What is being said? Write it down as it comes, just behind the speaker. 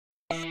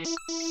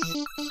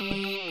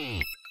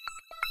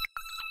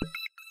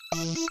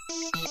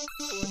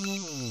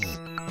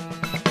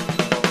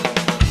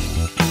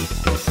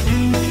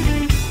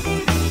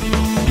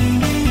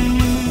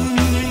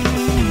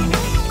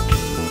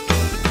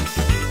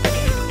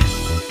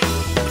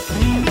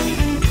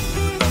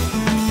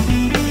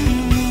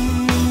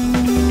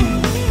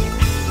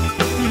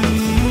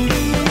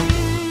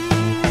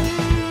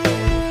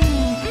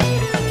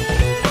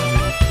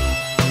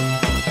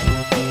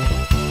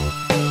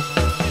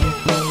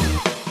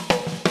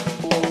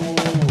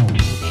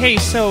Hey,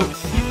 so,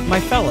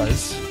 my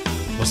fellas.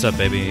 What's up,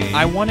 baby?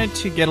 I wanted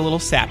to get a little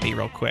sappy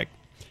real quick.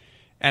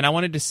 And I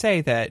wanted to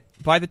say that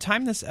by the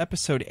time this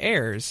episode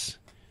airs,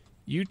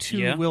 you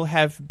two will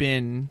have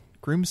been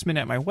groomsmen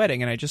at my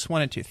wedding, and I just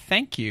wanted to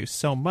thank you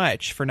so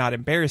much for not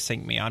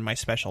embarrassing me on my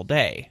special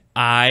day.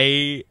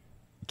 I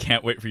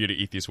can't wait for you to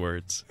eat these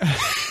words.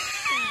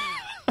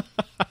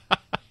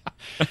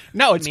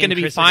 No, it's going to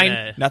be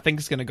fine.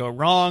 Nothing's going to go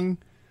wrong.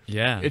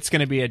 Yeah. It's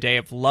going to be a day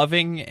of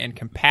loving and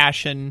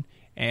compassion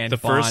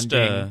and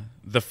bonding.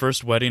 The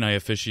first wedding I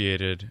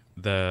officiated,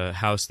 the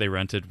house they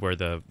rented where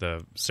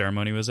the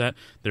ceremony was at,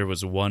 there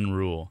was one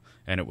rule,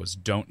 and it was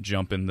don't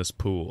jump in this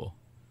pool.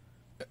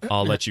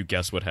 I'll let you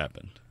guess what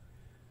happened.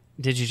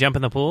 Did you jump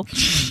in the pool?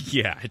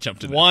 Yeah, I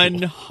jumped in the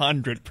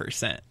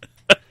 100%.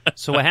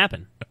 So what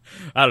happened?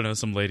 I don't know,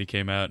 some lady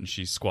came out and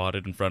she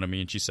squatted in front of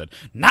me and she said,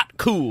 "Not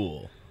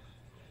cool."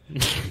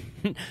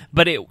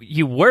 But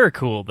you were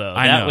cool, though.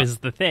 That know. Was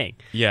the thing.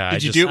 Yeah.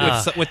 Did you do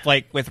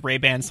it with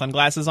Ray-Ban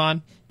sunglasses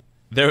on?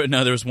 There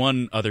was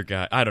one other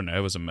guy. I don't know.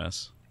 It was a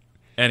mess.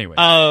 Anyway.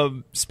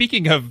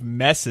 Speaking of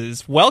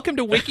messes, welcome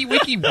to Wiki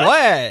Wiki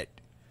What?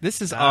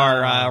 This is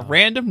our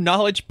random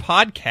knowledge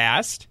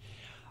podcast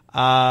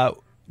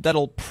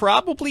that'll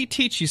probably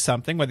teach you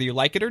something, whether you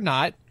like it or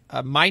not.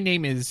 My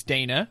name is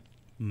Dana.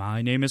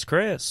 My name is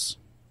Chris.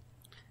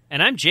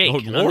 And I'm Jake. Oh,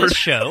 and on this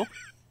show,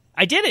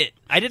 I did it.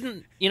 I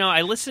didn't,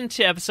 I listened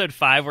to episode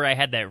 5 where I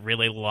had that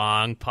really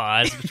long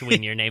pause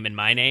between your name and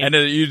my name. And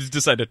then you just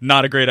decided,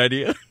 not a great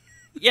idea.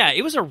 Yeah,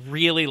 it was a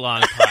really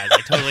long pause.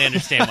 I totally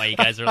understand why you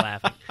guys are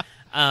laughing.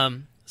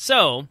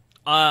 So,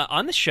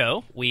 on the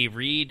show, we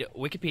read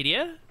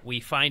Wikipedia. We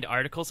find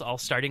articles all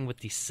starting with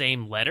the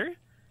same letter.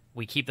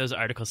 We keep those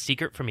articles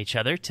secret from each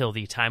other till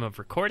the time of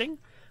recording.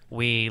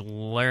 We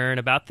learn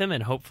about them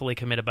and hopefully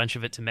commit a bunch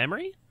of it to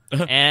memory.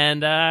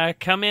 And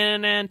come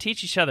in and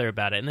teach each other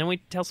about it. And then we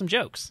tell some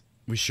jokes.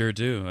 We sure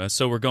do.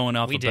 So we're going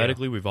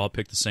alphabetically. We've all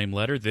picked the same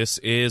letter. This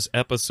is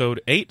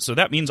episode 8, so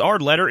that means our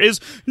letter is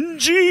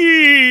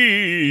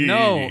G.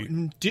 No,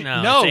 it's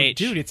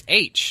dude, it's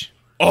H.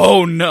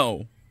 Oh,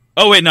 no.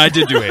 Oh, wait, no, I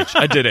did do H.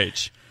 I did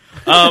H.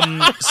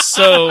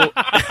 So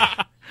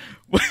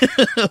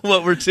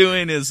what we're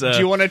doing is... do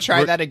you want to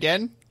try that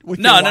again?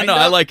 No,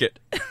 I like it.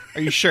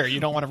 Are you sure? You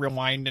don't want to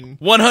rewind and...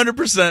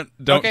 100%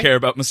 don't care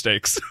about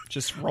mistakes.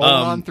 Just roll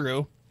on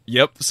through.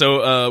 Yep.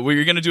 So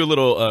we're going to do a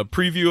little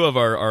preview of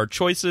our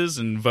choices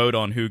and vote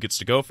on who gets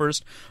to go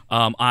first.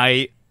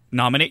 I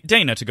nominate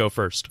Dana to go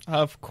first.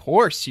 Of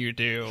course you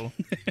do.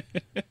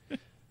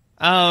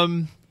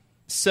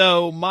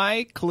 So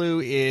my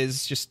clue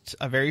is just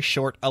a very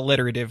short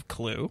alliterative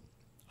clue.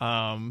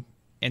 And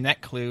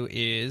that clue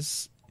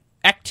is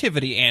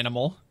activity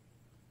animal.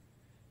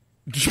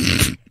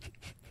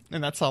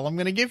 And that's all I'm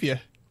going to give you.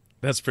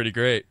 That's pretty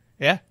great.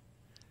 Yeah.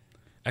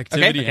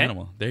 Activity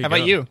animal. There you go. How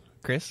about you,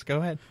 Chris?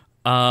 Go ahead.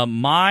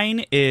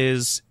 Mine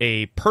is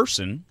a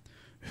person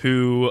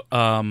who,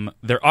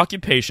 their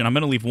occupation, I'm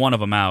going to leave one of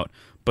them out,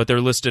 but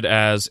they're listed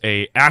as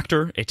a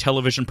actor, a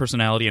television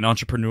personality, an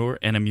entrepreneur,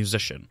 and a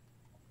musician.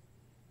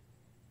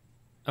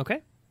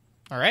 Okay.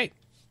 All right.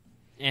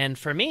 And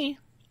for me,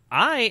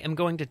 I am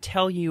going to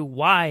tell you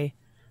why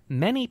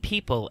many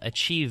people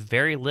achieve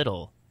very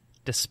little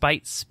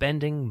despite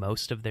spending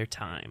most of their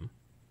time.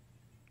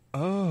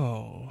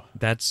 Oh.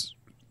 That's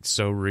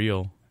so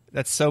real.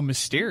 That's so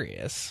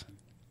mysterious.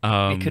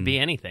 It could be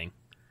anything.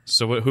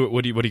 So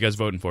what are you guys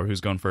voting for?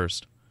 Who's going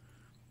first?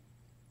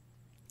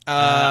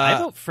 I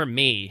vote for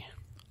me.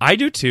 I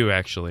do too,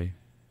 actually.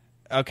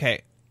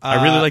 Okay.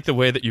 I really like the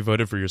way that you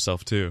voted for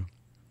yourself too.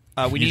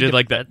 You did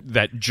like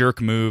that jerk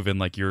move in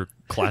like your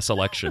class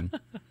election.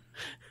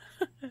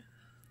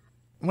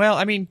 Well,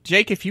 I mean,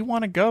 Jake, if you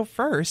want to go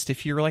first,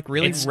 if you're like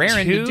really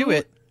raring to do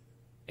it,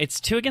 it's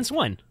 2 against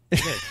 1.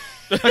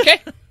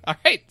 Okay. All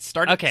right.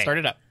 Start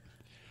it up.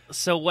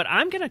 So what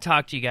I'm going to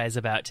talk to you guys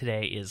about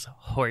today is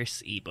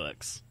horse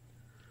ebooks.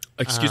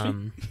 Excuse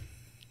me?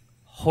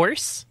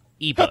 Horse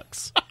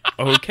ebooks.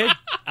 Okay.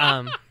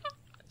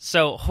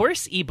 So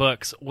horse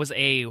ebooks was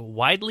a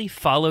widely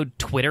followed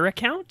Twitter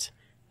account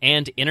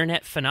and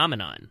internet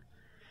phenomenon.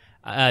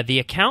 The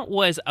account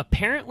was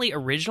apparently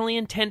originally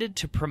intended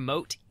to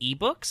promote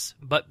ebooks,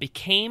 but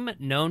became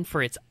known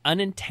for its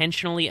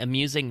unintentionally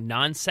amusing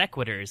non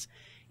sequiturs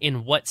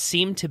in what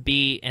seemed to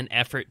be an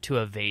effort to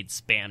evade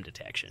spam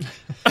detection.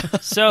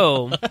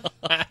 So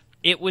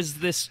it was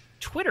this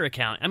Twitter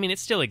account. I mean, it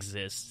still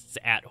exists. It's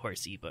at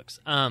Horse Ebooks.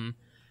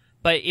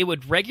 But it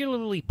would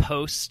regularly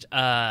post,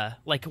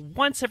 like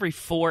once every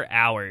 4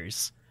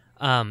 hours,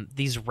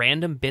 these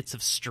random bits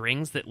of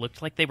strings that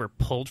looked like they were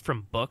pulled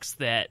from books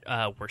that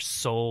were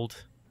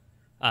sold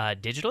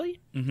digitally.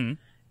 Mm-hmm.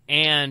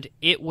 And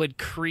it would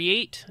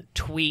create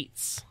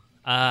tweets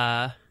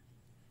that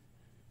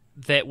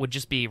would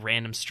just be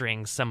random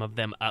strings, some of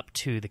them up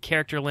to the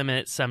character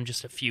limit, some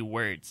just a few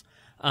words.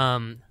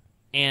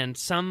 And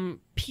some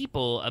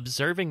people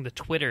observing the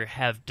Twitter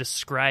have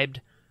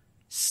described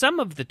some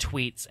of the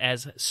tweets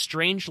as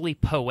strangely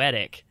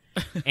poetic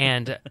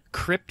and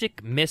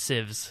cryptic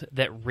missives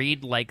that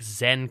read like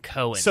Zen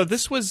koan. So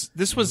this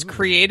was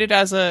created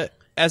as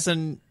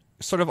an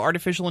sort of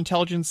artificial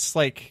intelligence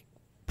like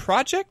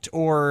project,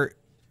 or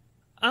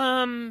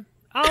I'll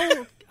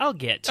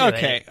get to it.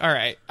 Okay, all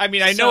right. I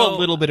mean, I know a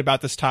little bit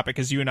about this topic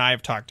because you and I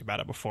have talked about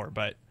it before,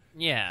 but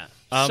yeah.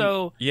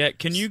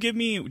 Can you give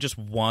me just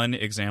one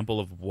example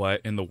of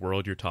what in the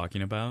world you're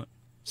talking about?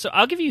 So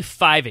I'll give you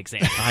 5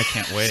 examples. I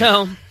can't wait.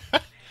 So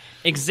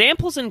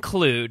examples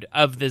include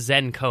of the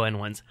Zen koan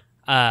ones,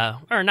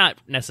 or not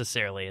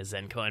necessarily a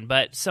Zen koan,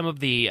 but some of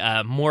the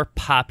more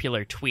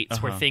popular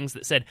tweets were things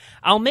that said,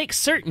 "I'll make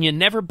certain you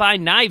never buy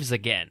knives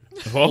again."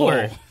 Whoa.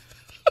 Or,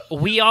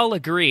 "We all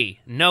agree,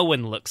 no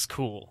one looks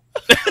cool."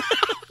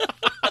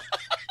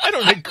 I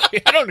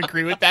don't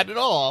agree with that at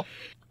all.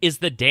 "Is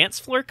the dance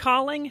floor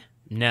calling?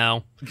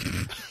 No."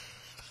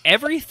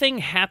 "Everything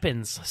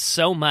happens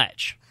so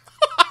much."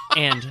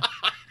 And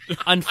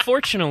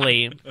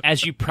unfortunately,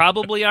 as you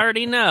probably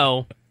already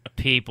know,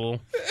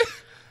 people.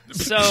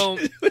 So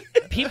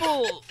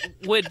people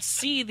would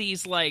see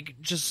these like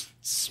just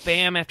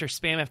spam after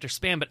spam after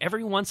spam, but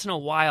every once in a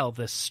while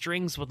the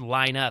strings would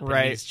line up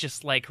right. and it's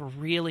just like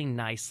really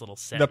nice little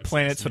sentences. The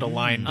planets would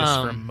align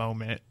just for a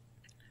moment.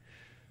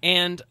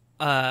 And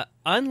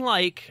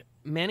unlike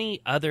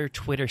many other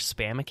Twitter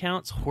spam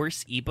accounts,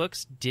 Horse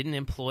eBooks didn't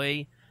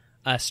employ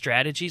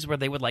strategies where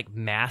they would like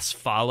mass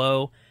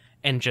follow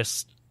and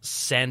just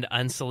send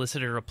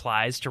unsolicited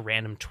replies to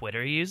random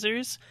Twitter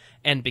users.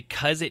 And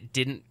because it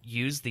didn't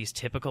use these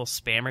typical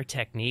spammer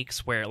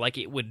techniques where like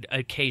it would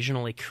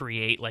occasionally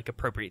create like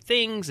appropriate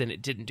things and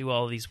it didn't do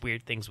all these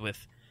weird things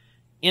with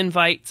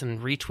invites and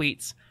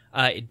retweets,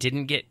 it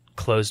didn't get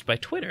closed by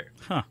Twitter.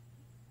 Huh.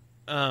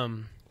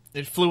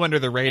 It flew under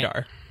the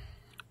radar.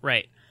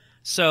 Right.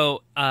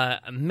 So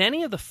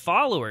many of the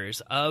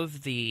followers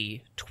of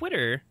the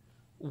Twitter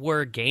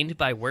were gained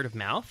by word of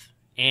mouth,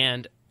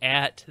 and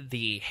at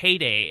the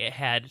heyday, it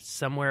had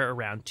somewhere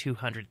around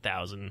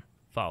 200,000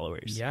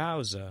 followers.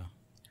 Yowza.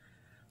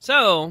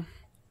 So,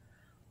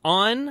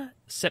 on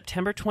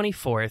September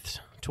 24th,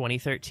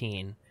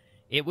 2013,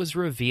 it was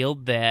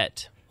revealed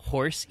that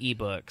Horse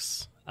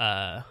eBooks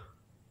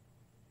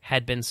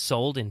had been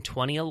sold in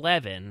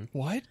 2011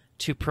 What?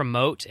 to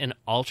promote an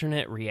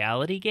alternate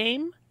reality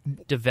game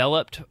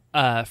developed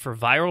for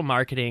viral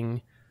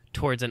marketing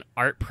towards an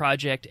art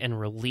project and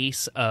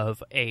release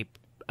of a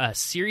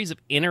series of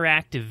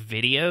interactive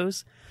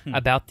videos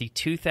about the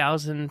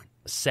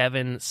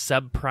 2007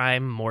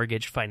 subprime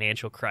mortgage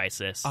financial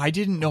crisis. I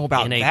didn't know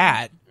about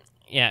that.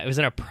 Yeah, it was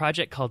in a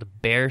project called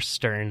Bear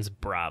Stearns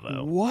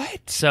Bravo.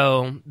 What?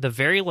 So the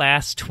very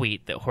last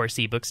tweet that Horse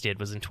eBooks did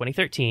was in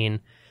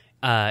 2013.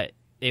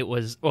 It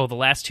was, well, the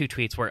last 2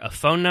 tweets were a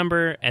phone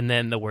number and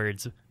then the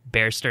words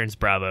Bear Stearns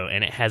Bravo,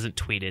 and it hasn't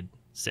tweeted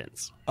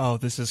since. Oh,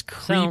 this is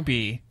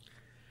creepy.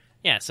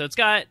 So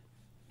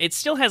it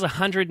still has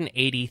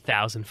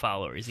 180,000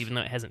 followers, even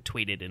though it hasn't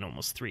tweeted in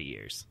almost 3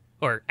 years.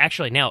 Or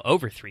actually now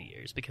over 3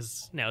 years,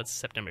 because now it's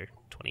September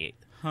 28th.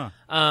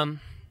 Huh.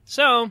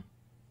 So,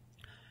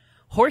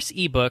 Horse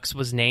eBooks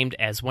was named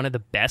as one of the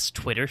best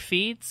Twitter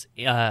feeds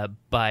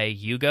by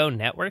Yugo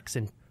Networks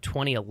in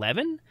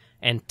 2011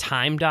 and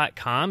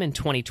Time.com in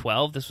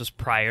 2012. This was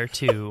prior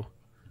to,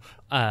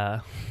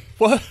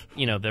 What?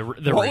 you know, the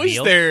What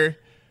reveal.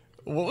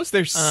 What was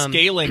their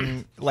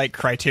scaling like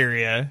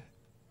criteria?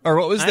 Or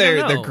what was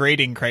their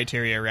grading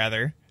criteria,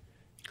 rather?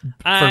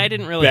 I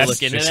didn't really best-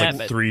 look into Just that, like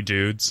but 3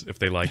 dudes, if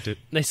they liked it.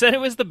 they said it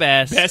was the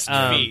best. Best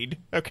feed.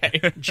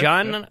 Okay.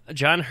 John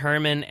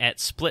Herman at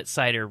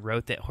Splitsider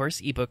wrote that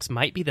Horse eBooks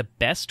might be the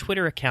best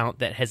Twitter account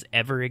that has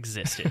ever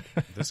existed.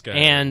 This guy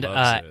And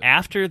loves it.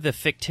 after the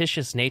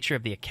fictitious nature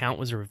of the account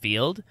was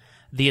revealed,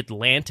 The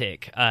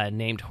Atlantic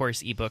named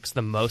Horse eBooks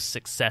the most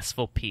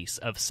successful piece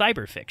of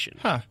cyberfiction.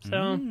 Huh.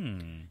 So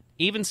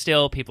even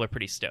still, people are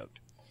pretty stoked.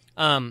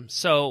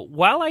 So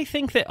while I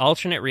think that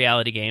alternate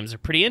reality games are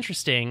pretty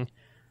interesting,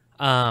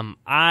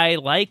 I,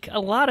 like a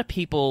lot of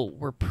people,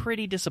 were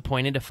pretty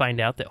disappointed to find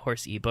out that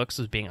Horse eBooks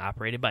was being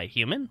operated by a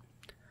human.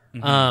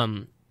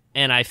 And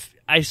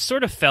I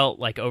sort of felt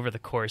like over the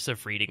course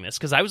of reading this,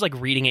 because I was like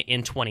reading it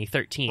in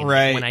 2013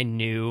 Right. when I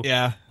knew,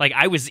 Yeah. like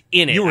I was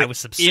in it. You were I was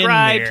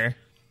subscribed. in there.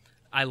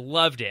 I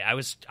loved it. I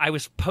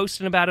was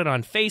posting about it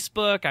on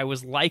Facebook. I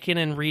was liking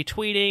and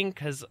retweeting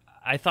because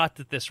I thought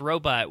that this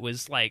robot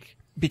was like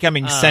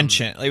Becoming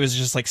sentient. It was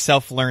just like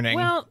self-learning.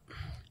 Well,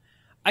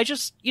 I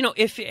just,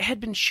 if it had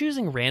been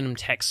choosing random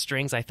text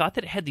strings, I thought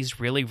that it had these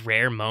really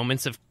rare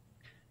moments of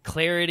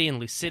clarity and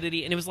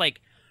lucidity, and it was like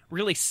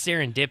really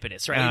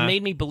serendipitous, right? It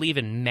made me believe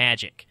in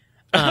magic.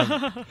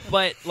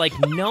 But like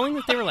knowing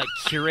that they were like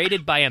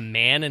curated by a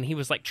man and he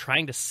was like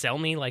trying to sell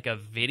me like a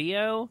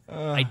video,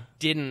 I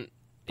didn't.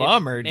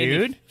 Bummer, it made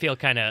me dude. feel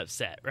kind of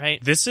upset,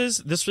 right? This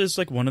is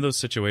like one of those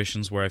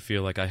situations where I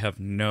feel like I have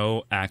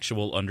no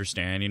actual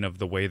understanding of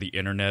the way the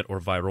internet or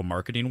viral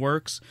marketing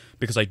works,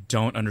 because I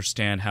don't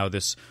understand how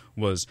this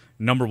was,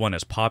 number one,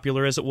 as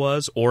popular as it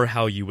was, or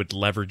how you would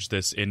leverage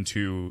this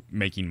into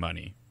making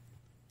money.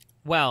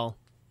 Well,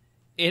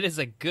 it is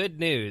a good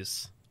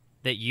news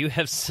that you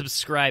have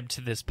subscribed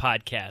to this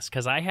podcast,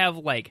 because I have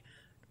like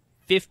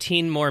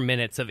 15 more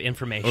minutes of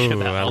information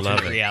about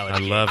alternate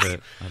reality. I love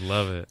it. I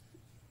love it.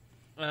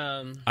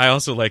 I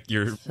also like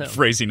your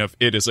phrasing of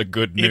 "it is a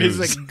good news." It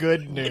is a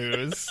good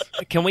news.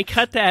 Can we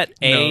cut that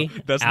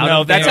that's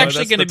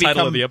actually going to the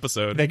title of the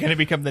episode. They're going to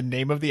become the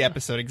name of the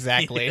episode,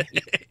 exactly.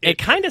 It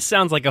kind of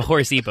sounds like a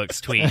Horse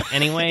Ebooks tweet,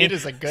 anyway. It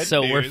is a good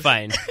so news. We're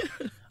fine.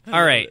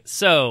 All right,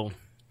 so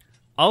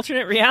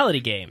alternate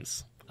reality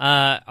games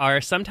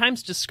are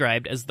sometimes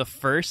described as the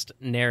first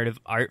narrative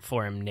art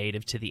form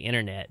native to the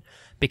internet,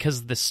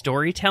 because the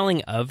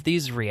storytelling of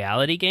these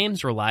reality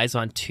games relies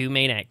on two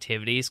main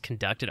activities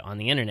conducted on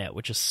the internet,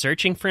 which is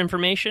searching for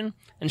information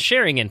and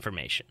sharing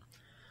information.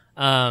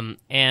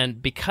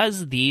 And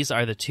because these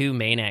are the two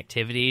main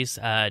activities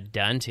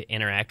done to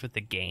interact with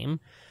the game,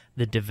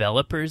 the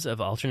developers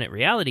of alternate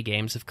reality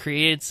games have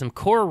created some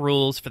core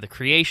rules for the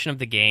creation of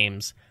the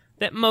games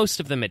that most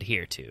of them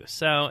adhere to.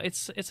 So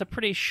it's a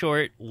pretty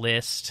short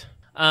list.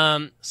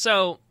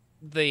 So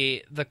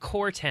the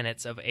core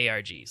tenets of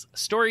ARGs.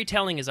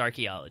 Storytelling is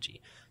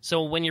archaeology.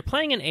 So when you're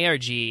playing an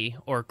ARG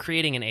or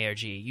creating an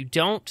ARG, you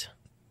don't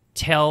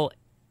tell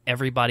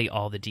everybody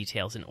all the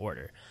details in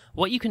order.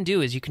 What you can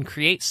do is you can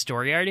create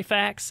story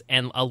artifacts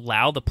and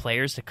allow the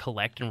players to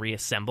collect and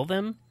reassemble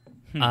them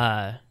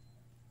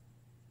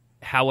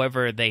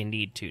however they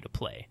need to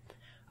play.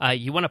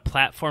 You want a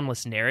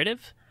platformless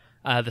narrative.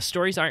 The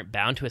stories aren't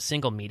bound to a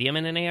single medium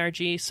in an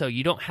ARG, so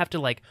you don't have to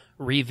like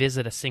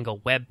revisit a single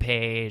web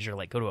page or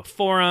like go to a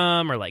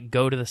forum or like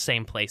go to the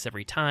same place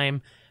every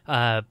time.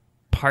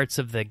 Parts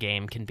of the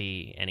game can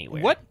be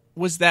anywhere. What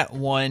was that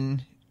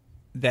one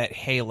that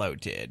Halo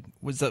did?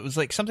 Was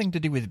like something to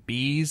do with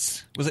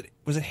bees? Was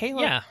it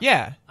Halo? Yeah.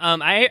 Yeah.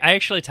 I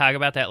actually talk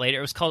about that later.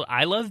 It was called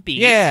I Love Bees.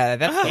 Yeah,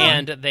 that's the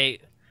one. And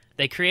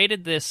they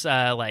created this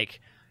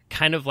like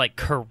kind of like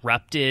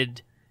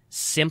corrupted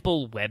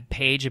simple web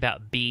page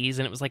about bees,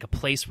 and it was like a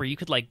place where you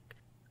could like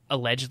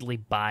allegedly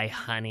buy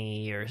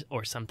honey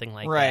or something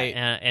like right.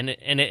 that. And it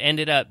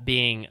ended up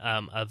being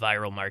a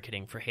viral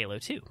marketing for Halo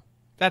 2.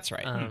 That's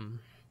right. I'm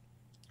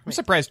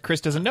surprised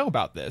Chris doesn't know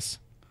about this.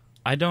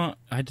 I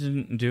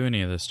didn't do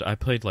any of this. I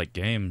played like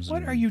games.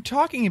 What are you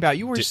talking about?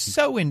 You were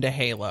so into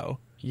Halo.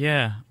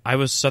 Yeah, I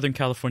was Southern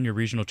California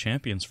regional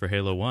champions for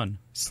Halo 1.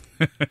 Is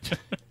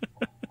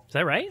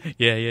that right?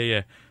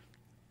 Yeah.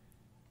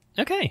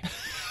 Okay.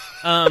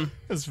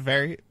 It's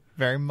very,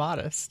 very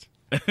modest.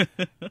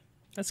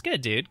 That's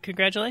good, dude.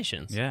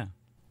 Congratulations. Yeah.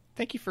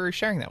 Thank you for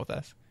sharing that with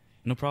us.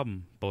 No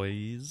problem,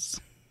 boys.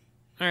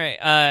 All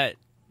right.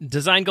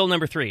 Design goal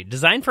number 3.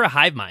 Design for a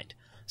hive mind.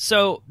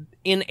 So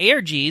in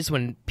ARGs,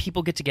 when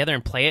people get together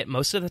and play it,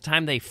 most of the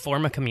time they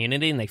form a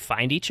community and they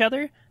find each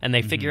other and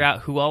they figure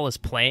out who all is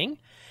playing.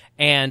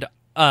 And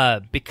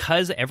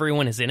because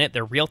everyone is in it,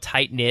 they're real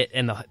tight-knit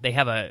and they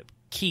have a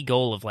key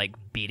goal of like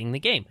beating the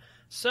game.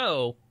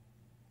 So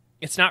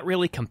it's not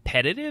really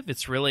competitive,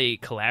 it's really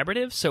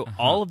collaborative, so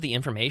all of the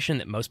information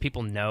that most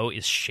people know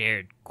is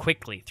shared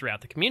quickly throughout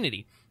the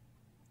community.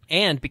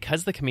 And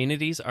because the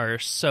communities are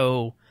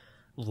so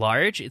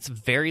large, it's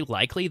very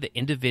likely that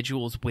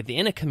individuals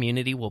within a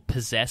community will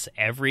possess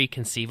every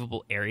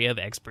conceivable area of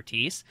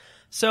expertise.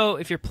 So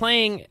if you're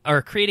playing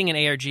or creating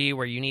an ARG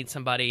where you need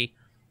somebody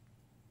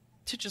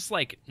to just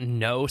like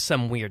know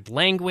some weird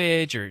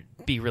language or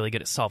be really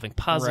good at solving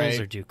puzzles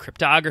or do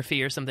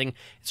cryptography or something,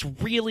 it's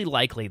really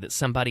likely that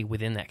somebody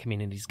within that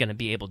community is going to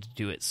be able to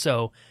do it.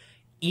 So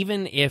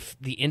even if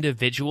the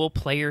individual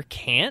player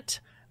can't,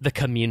 the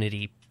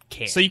community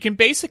can. So you can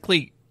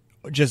basically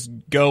just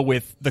go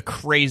with the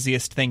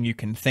craziest thing you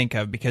can think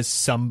of because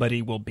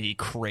somebody will be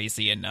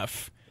crazy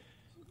enough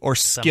or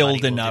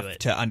skilled enough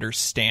to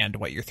understand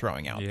what you're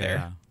throwing out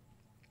there.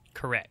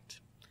 Correct.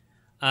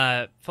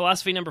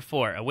 Philosophy number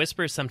 4, a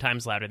whisper is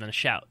sometimes louder than a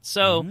shout.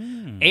 So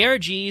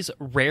ARGs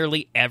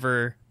rarely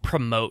ever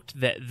promote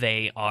that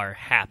they are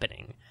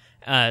happening.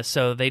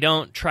 So they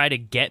don't try to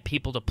get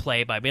people to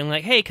play by being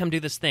like, hey, come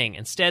do this thing.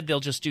 Instead, they'll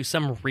just do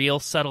some real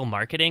subtle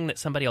marketing that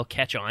somebody will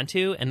catch on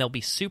to, and they'll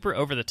be super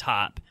over the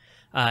top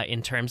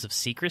in terms of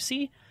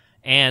secrecy,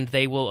 and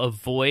they will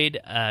avoid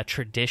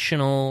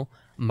traditional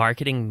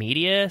marketing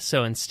media.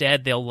 So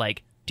instead, they'll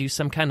like do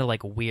some kind of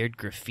like weird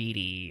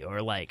graffiti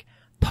or like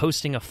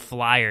posting a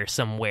flyer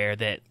somewhere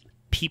that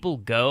people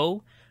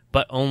go,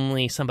 but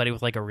only somebody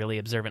with like a really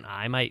observant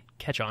eye might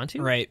catch on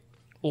to. Right.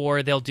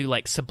 Or they'll do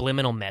like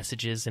subliminal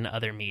messages in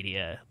other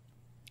media.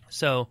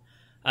 So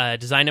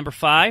Design number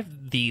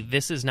 5, the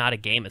 "this is not a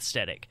game"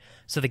 aesthetic.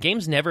 So the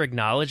games never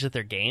acknowledge that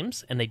they're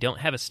games, and they don't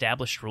have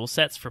established rule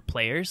sets for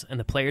players, and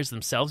the players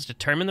themselves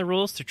determine the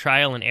rules through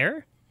trial and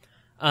error.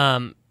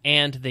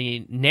 And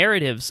the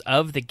narratives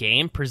of the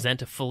game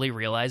present a fully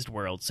realized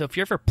world. So if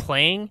you're ever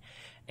playing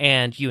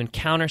and you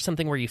encounter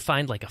something where you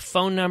find like a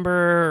phone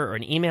number or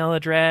an email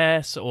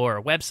address or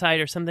a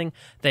website or something,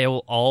 they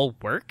will all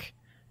work.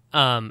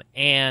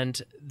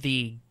 And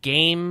the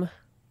game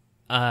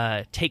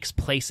takes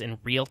place in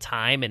real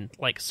time, and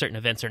like certain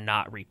events are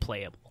not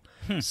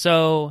replayable.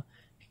 So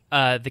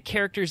the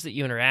characters that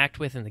you interact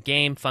with in the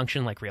game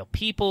function like real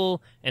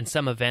people, and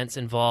some events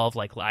involve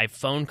like live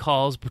phone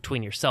calls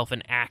between yourself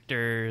and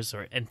actors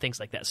and things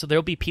like that. So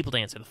there'll be people to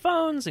answer the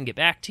phones and get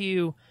back to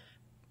you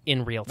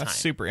in real time. That's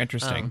super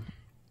interesting.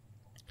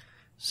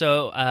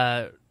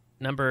 So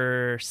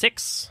number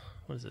 6,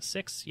 what is it,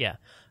 6? Yeah.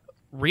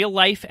 Real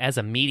life as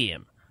a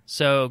medium.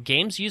 So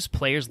games use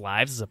players'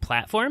 lives as a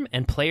platform,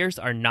 and players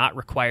are not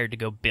required to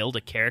go build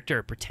a character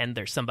or pretend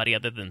they're somebody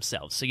other than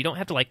themselves. So you don't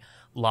have to like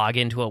log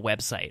into a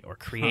website or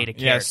create a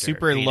character. Yeah,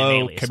 super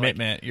low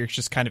commitment. Like, you're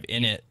just kind of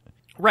in it.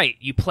 Right.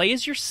 You play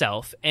as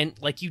yourself, and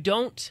like you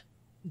don't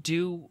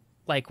do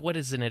like what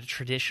is in a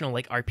traditional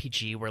like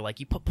RPG where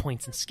like you put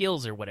points in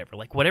skills or whatever.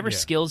 Like whatever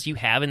skills you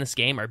have in this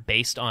game are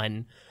based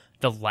on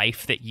the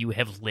life that you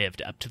have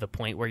lived up to the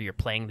point where you're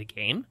playing the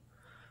game.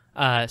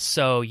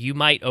 So you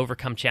might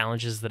overcome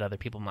challenges that other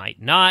people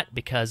might not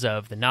because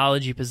of the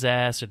knowledge you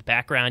possess or the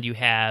background you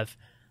have.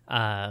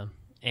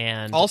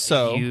 And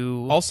also,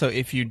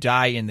 if you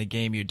die in the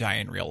game, you die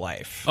in real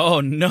life. Oh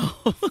no!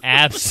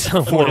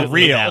 Absolutely, for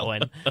real. That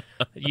one.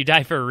 You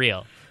die for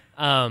real.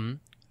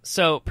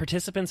 So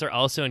participants are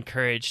also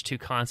encouraged to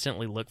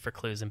constantly look for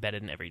clues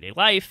embedded in everyday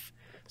life.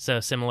 So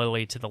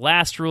similarly to the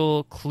last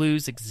rule,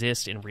 clues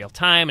exist in real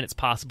time, and it's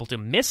possible to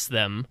miss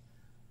them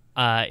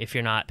if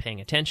you're not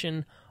paying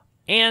attention.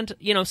 And,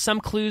 you know, some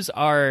clues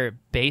are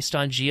based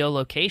on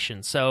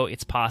geolocation. So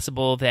it's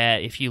possible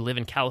that if you live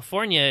in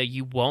California,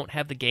 you won't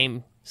have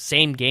the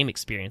same game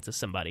experience as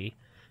somebody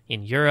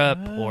in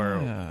Europe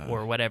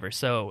or whatever.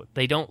 So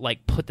they don't,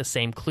 like, put the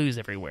same clues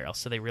everywhere else.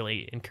 So they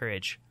really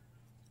encourage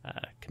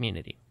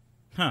community.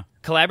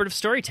 Collaborative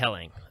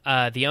storytelling.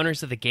 The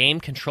owners of the game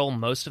control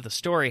most of the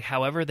story.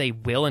 However, they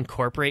will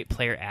incorporate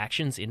player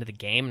actions into the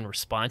game and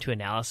respond to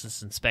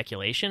analysis and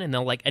speculation, and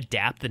they'll like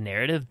adapt the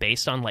narrative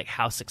based on like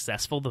how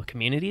successful the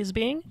community is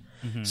being.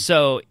 Mm-hmm.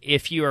 So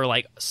if you are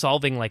like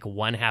solving like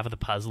one half of the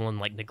puzzle and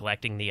like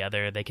neglecting the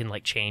other, they can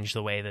like change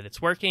the way that it's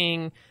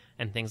working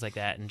and things like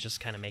that, and just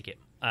kind of make it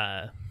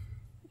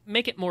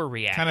more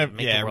reactive. Kind of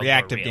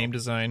reactive game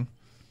design.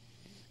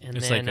 And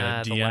it's then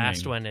like the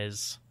last one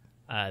is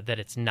that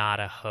it's not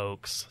a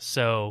hoax.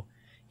 So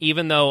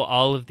even though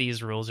all of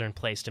these rules are in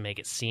place to make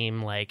it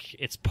seem like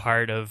it's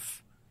part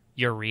of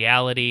your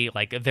reality,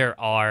 like there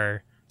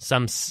are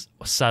some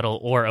subtle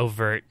or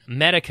overt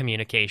meta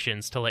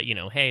communications to let you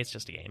know, hey, it's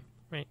just a game,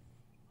 right?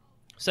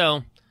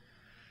 So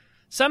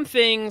some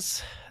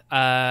things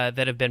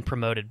that have been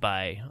promoted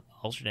by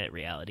alternate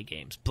reality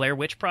games: Blair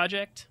Witch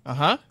Project,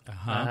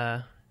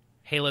 Halo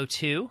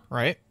 2,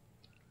 right?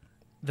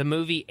 The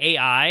movie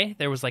AI.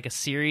 There was like a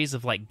series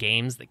of like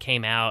games that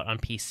came out on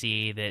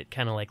PC that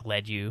kind of like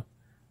led you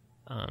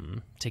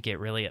to get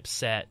really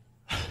upset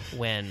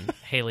when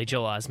Haley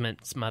Joel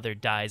Osment's mother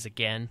dies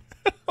again.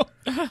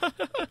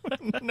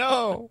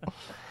 No.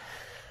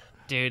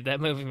 Dude, that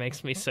movie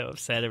makes me so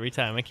upset every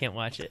time. I can't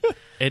watch it.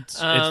 It's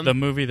the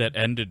movie that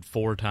ended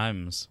 4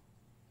 times.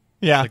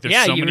 Yeah. Like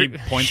there's so many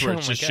points where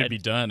it just should be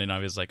done, and I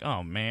was like,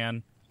 oh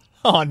man.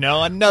 Oh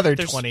no, another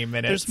 20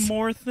 minutes. There's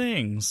more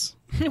things.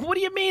 What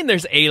do you mean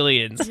there's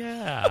aliens?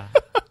 Yeah.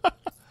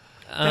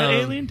 That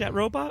alien, that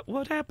robot,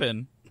 what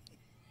happened?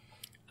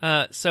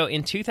 So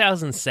in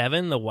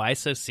 2007, the Why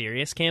So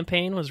Serious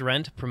campaign was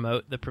run to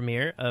promote the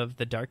premiere of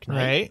The Dark Knight.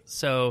 Right.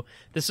 So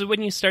this is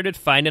when you started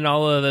finding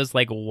all of those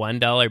like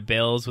 $1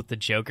 bills with the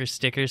Joker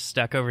stickers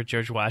stuck over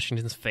George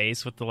Washington's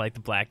face with the like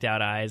the blacked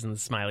out eyes and the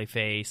smiley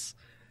face,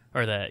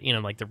 or the, you know,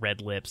 like the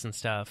red lips and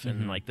stuff,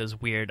 and like those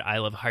weird I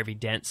Love Harvey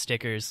Dent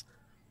stickers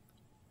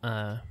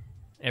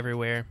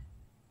everywhere.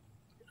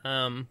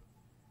 I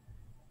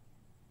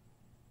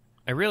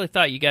really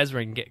thought you guys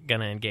were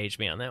gonna engage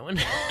me on that one.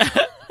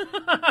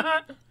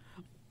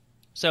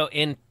 So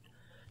in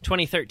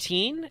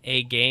 2013,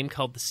 a game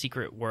called The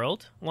Secret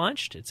World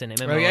launched. It's an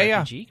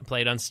MMORPG. You can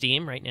play it on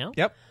Steam right now.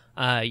 Yep.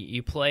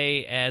 You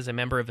play as a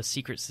member of a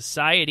secret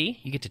society.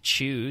 You get to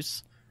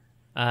choose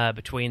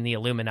between the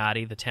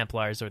Illuminati, the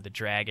Templars, or the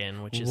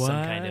Dragon, which is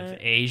some kind of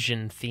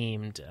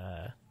Asian-themed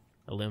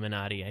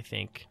Illuminati, I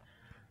think.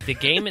 The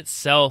game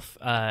itself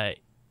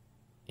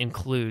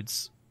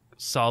includes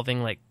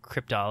solving like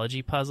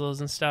cryptology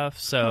puzzles and stuff.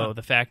 So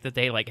the fact that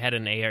they like had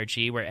an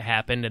ARG where it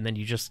happened and then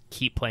you just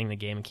keep playing the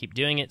game and keep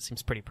doing it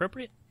seems pretty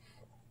appropriate.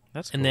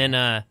 That's cool. And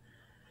then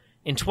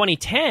in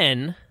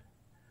 2010,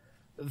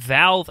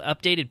 Valve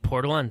updated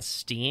Portal on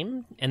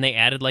Steam, and they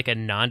added like a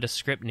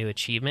nondescript new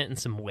achievement and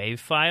some WAV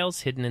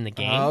files hidden in the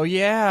game. Oh,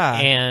 yeah.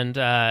 And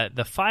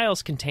the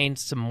files contained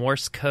some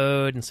Morse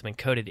code and some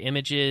encoded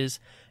images.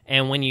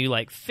 And when you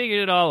like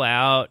figured it all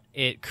out,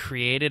 it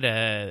created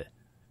a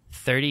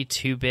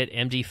 32-bit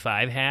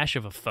MD5 hash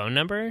of a phone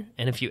number.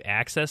 And if you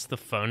access the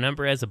phone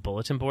number as a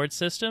bulletin board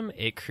system,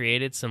 it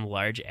created some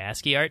large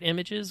ASCII art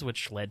images,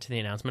 which led to the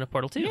announcement of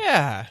Portal 2.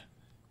 Yeah.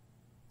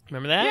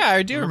 Remember that? Yeah,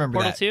 I do remember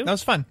Portal that. 2? That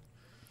was fun.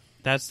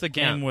 That's the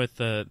game with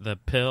the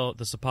pill,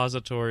 the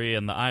suppository,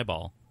 and the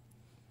eyeball.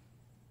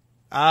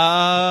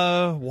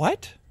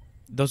 What?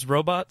 Those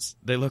robots,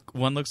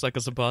 one looks like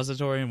a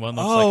suppository and one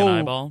looks like an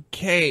eyeball.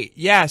 Okay,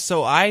 yeah,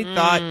 so I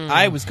thought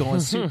I was going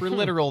super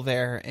literal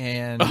there,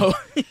 and... Oh,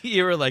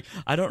 you were like,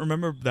 I don't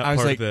remember that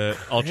part of the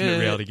alternate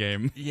reality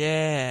game.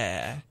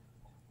 Yeah.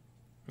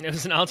 It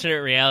was an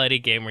alternate reality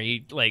game where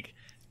you like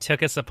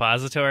took a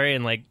suppository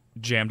and like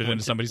jammed it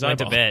into somebody's went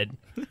eyeball. to bed.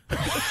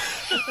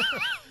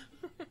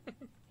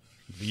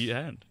 The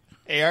end.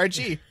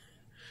 ARG.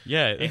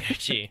 Yeah.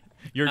 ARG.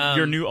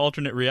 Your new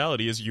alternate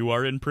reality is you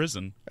are in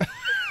prison.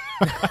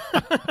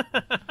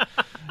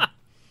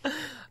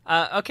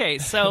 Okay,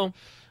 so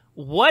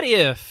what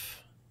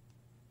if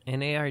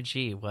an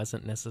ARG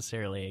wasn't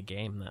necessarily a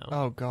game, though?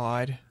 Oh,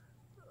 God.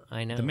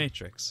 I know. The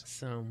Matrix.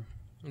 So,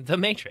 The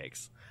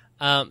Matrix.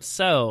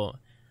 Cicada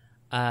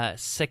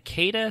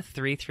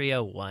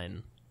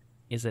 3301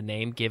 is a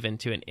name given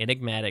to an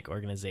enigmatic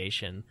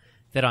organization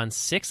that on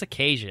 6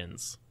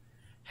 occasions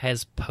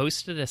has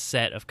posted a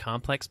set of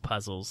complex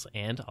puzzles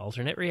and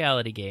alternate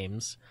reality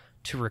games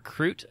to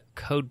recruit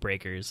code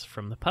breakers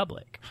from the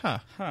public. Huh.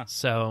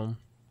 So,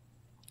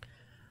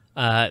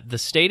 the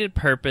stated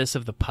purpose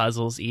of the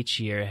puzzles each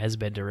year has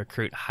been to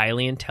recruit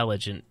highly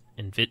intelligent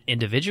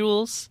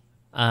individuals,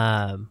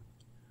 though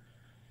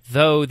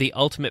the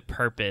ultimate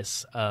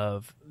purpose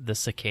of the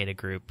Cicada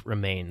group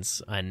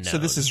remains unknown. So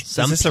this is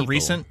this a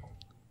recent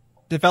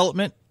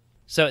development?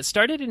 So it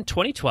started in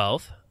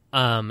 2012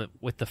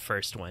 with the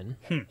first one,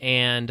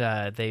 and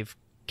they've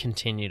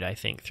continued, I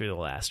think, through the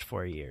last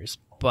 4 years.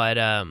 But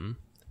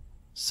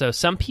so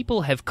some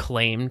people have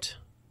claimed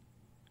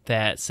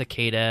that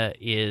Cicada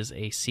is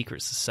a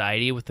secret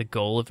society with the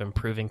goal of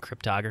improving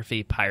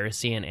cryptography,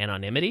 piracy, and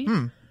anonymity.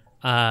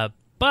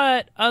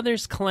 But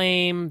others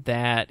claim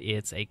that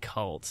it's a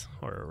cult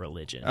or a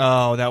religion.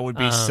 Oh, that would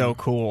be so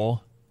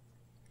cool.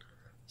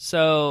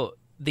 So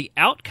the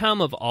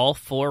outcome of all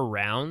 4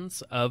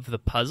 rounds of the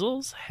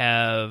puzzles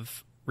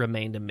have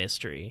remained a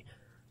mystery.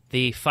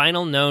 The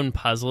final known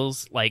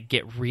puzzles like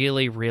get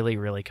really, really,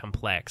 really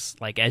complex.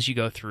 Like as you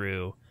go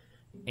through,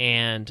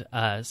 and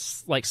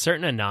like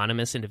certain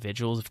anonymous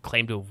individuals have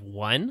claimed to have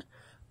won,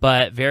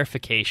 but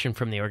verification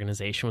from the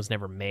organization was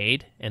never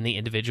made, and the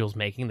individuals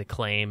making the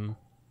claim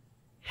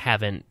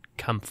haven't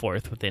come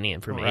forth with any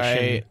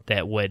information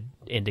that would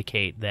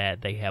indicate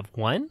that they have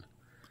won.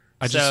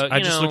 I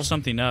just looked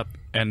something up,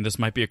 and this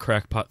might be a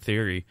crackpot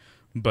theory,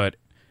 but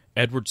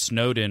Edward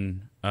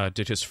Snowden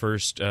did his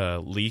first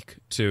leak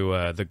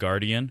to The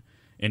Guardian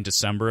in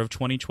December of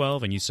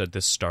 2012, and you said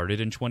this started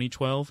in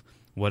 2012.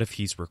 What if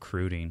he's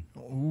recruiting?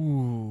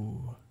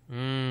 Ooh.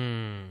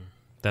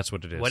 That's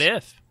what it is. What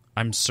if?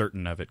 I'm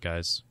certain of it,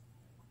 guys.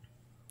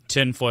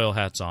 Tinfoil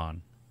hats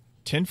on.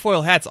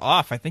 Tinfoil hats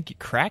off. I think you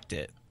cracked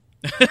it.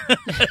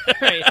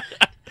 Right.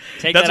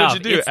 Take That's that what off. you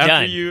do It's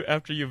after done.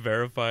 after you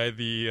verify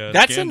the.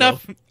 That's scandal.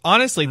 enough.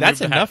 Honestly,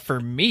 that's Move back. enough for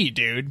me,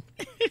 dude.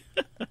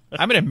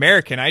 I'm an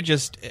American. I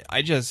just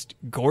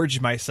gorge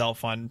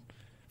myself on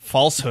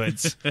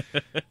falsehoods.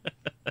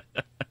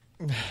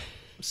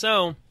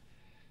 So,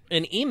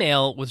 an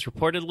email was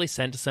reportedly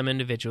sent to some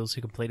individuals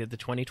who completed the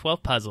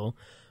 2012 puzzle,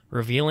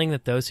 revealing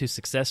that those who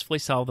successfully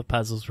solved the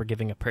puzzles were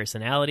given a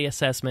personality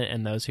assessment,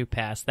 and those who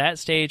passed that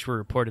stage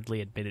were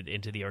reportedly admitted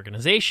into the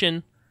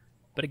organization.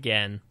 But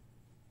again,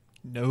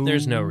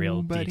 there's no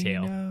real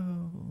detail.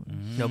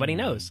 Nobody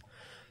knows.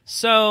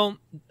 So,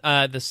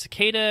 the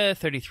Cicada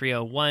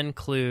 3301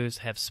 clues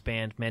have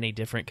spanned many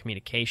different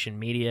communication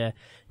media,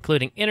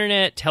 including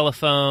internet,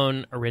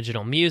 telephone,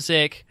 original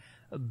music,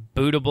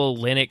 bootable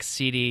Linux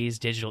CDs,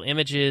 digital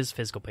images,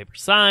 physical paper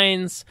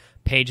signs,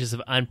 pages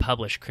of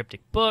unpublished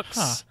cryptic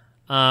books.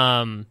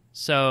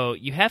 So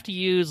you have to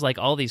use like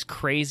all these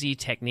crazy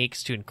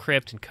techniques to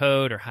encrypt and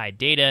code or hide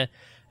data,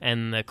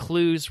 and the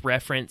clues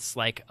reference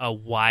like a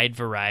wide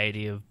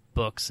variety of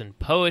books and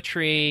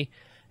poetry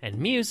and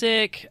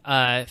music,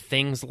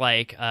 things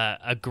like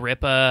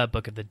Agrippa,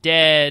 Book of the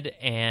Dead,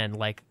 and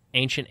like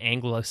ancient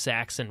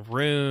Anglo-Saxon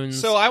runes.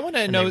 So I want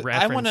to know.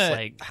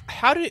 Like,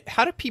 how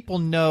do people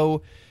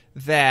know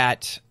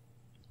that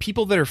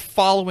people that are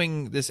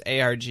following this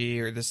ARG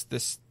or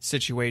this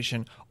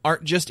situation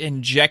aren't just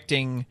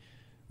injecting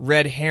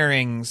red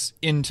herrings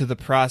into the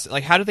process?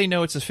 Like, how do they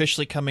know it's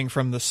officially coming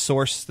from the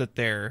source that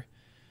they're?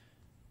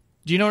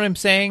 Do you know what I'm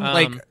saying?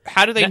 Like,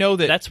 how do they know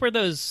that? That's where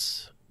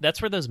those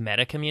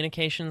meta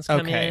communications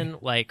come in.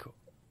 Like,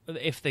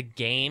 if the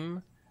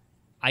game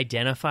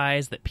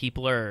identifies that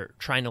people are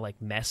trying to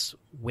like mess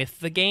with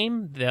the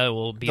game,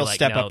 they'll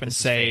step no, up and this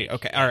is say, fake.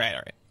 okay, all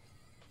right.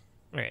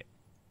 Right.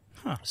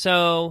 Huh.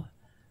 So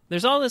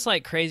there's all this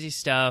like crazy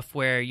stuff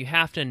where you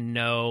have to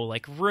know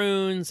like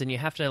runes, and you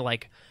have to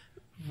like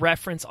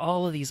reference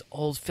all of these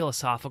old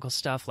philosophical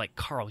stuff like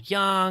Carl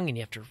Jung, and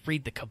you have to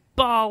read the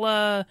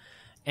Kabbalah,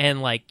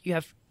 and like you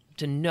have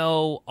to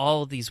know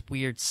all of these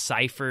weird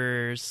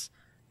ciphers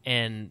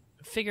and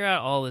figure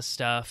out all this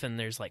stuff, and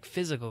there's like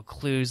physical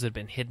clues that have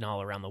been hidden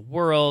all around the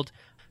world.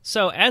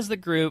 So as the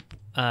group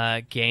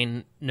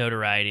gained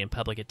notoriety and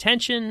public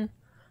attention,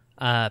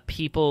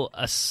 people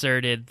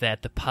asserted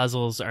that the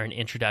puzzles are an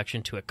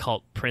introduction to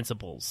occult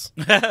principles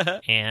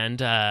and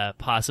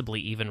possibly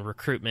even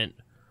recruitment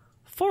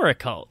for a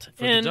cult.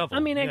 And devil,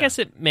 I mean, I yeah. guess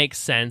it makes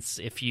sense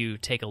if you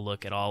take a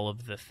look at all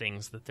of the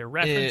things that they're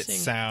referencing. It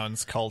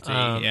sounds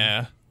culty,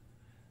 yeah.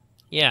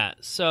 Yeah,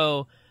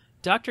 so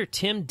Dr.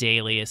 Tim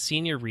Daly, a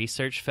senior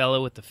research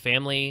fellow with the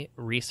Family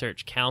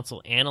Research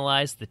Council,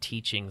 analyzed the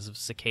teachings of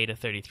Cicada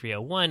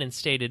 3301 and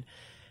stated,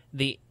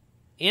 the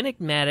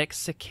enigmatic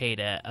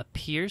cicada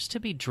appears to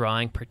be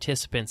drawing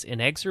participants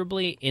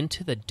inexorably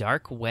into the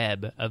dark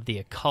web of the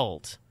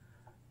occult,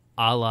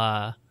 a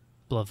la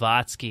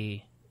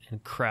Blavatsky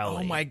and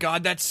Crowley. Oh my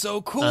god, that's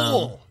so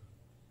cool!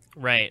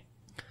 Right.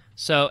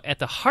 So at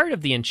the heart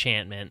of the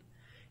enchantment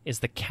is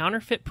the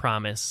counterfeit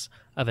promise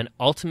of an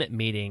ultimate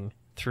meeting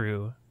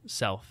through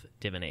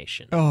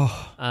self-divination.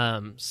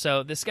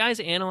 So this guy's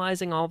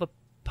analyzing all the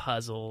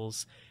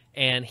puzzles,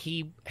 and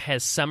he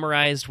has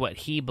summarized what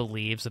he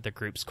believes are the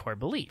group's core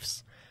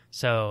beliefs.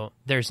 So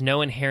there's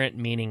no inherent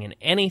meaning in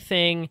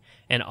anything,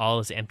 and all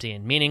is empty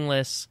and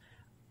meaningless.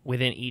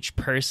 Within each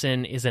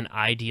person is an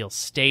ideal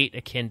state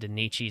akin to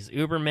Nietzsche's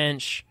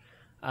Übermensch.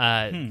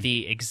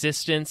 The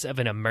existence of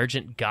an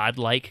emergent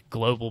godlike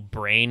global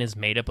brain is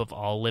made up of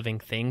all living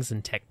things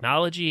and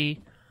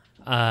technology.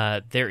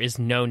 There is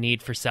no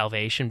need for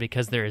salvation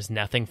because there is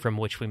nothing from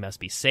which we must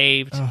be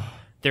saved.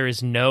 There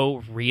is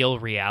no real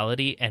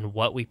reality, and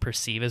what we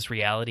perceive as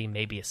reality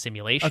may be a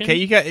simulation. Okay,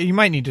 you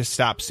might need to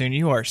stop soon.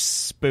 You are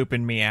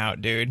spooping me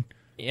out, dude.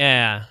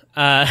 Yeah,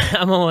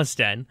 I'm almost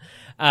done.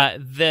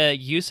 The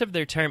use of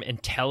their term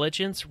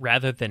intelligence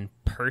rather than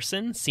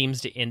person seems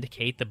to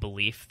indicate the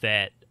belief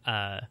that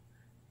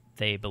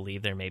they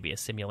believe there may be a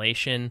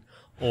simulation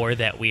or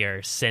that we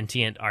are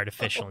sentient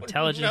artificial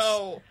intelligence.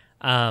 No.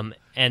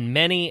 And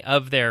many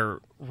of their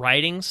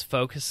writings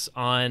focus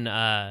on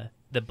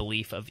the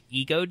belief of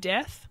ego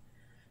death.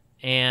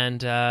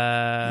 And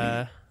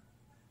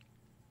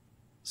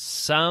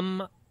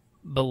some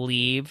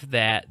believe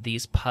that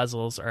these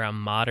puzzles are a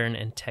modern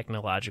and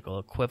technological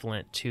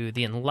equivalent to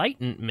the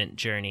Enlightenment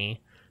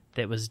journey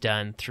that was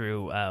done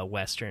through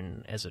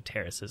Western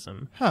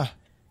esotericism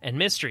and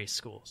mystery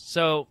schools.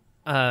 So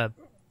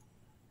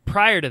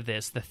prior to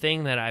this, the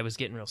thing that I was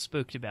getting real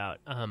spooked about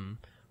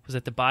was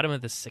at the bottom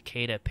of the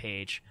Cicada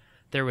page,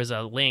 there was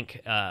a link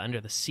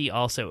under the C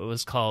also. It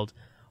was called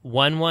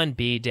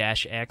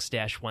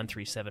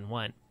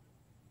 11B-X-1371.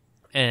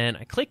 And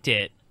I clicked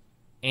it,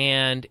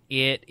 and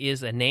it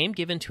is a name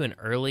given to an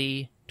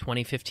early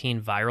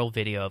 2015 viral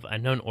video of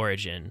unknown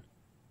origin.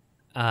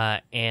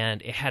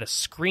 And it had a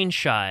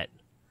screenshot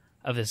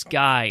of this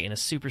guy in a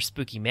super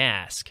spooky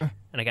mask, and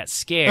I got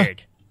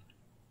scared.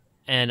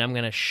 And I'm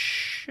going to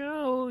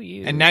show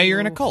you. And now you're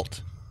in a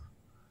cult.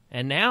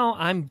 And now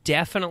I'm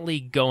definitely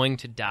going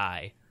to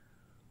die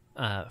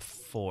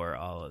for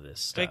all of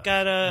this They stuff.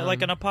 got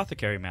like an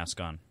apothecary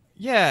mask on.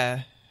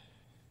 Yeah.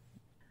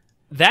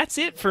 That's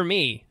it for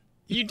me.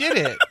 You did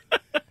it.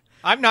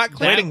 I'm not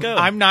clicking. go.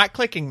 I'm not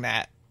clicking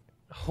that.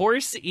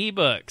 Horse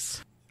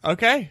ebooks.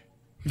 Okay.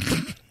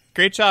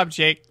 Great job,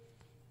 Jake.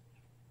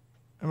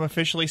 I'm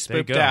officially There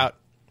you spooked go. out.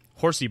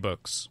 Horsey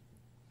books.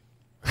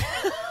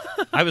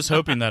 I was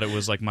hoping that it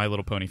was like My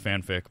Little Pony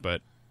fanfic,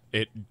 but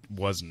it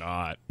was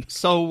not.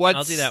 So what's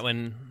I'll do that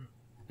one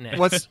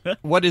next.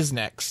 what is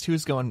next?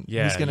 Who's going?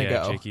 Yeah, who's gonna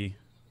go? Jakey.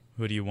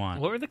 Who do you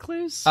want? What were the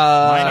clues?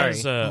 Mine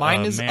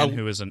Sorry. is a man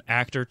who is an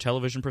actor,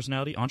 television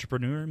personality,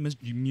 entrepreneur,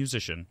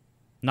 musician,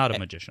 not a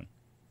magician.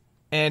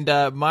 And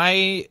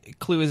my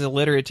clue is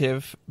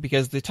alliterative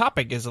because the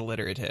topic is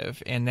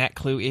alliterative, and that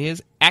clue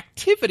is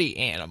activity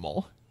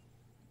animal.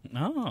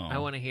 Oh, I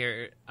want to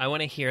hear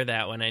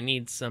that one. I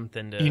need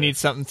something to. You need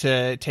something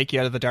to take you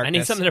out of the darkness. I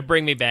need something to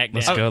bring me back.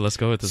 Let's down. go. Let's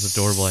go with this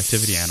adorable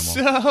activity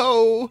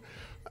animal.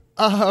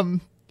 So,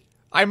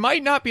 I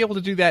might not be able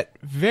to do that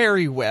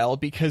very well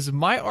because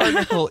my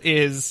article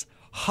is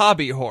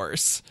hobby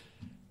horse,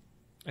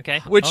 Okay.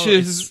 which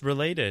is it's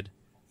related.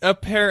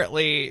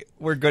 apparently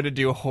we're going to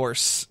do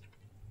horse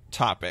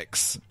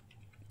topics.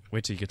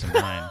 Wait till you get to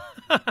mine.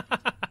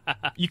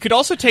 You could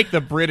also take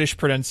the British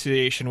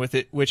pronunciation with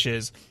it, which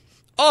is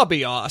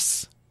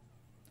Abios.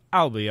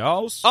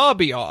 Albios.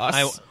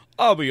 Abios.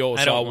 Albios.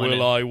 I don't want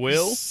it. I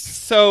will.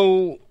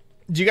 So,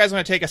 do you guys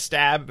want to take a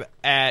stab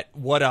at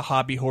what a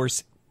hobby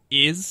horse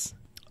is?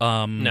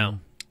 No.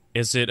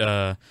 Is it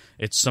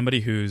it's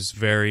somebody who's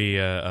very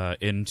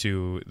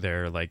into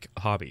their like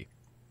hobby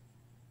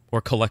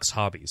or collects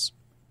hobbies?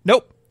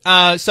 Nope.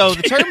 So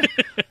the term...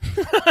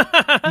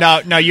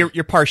 No,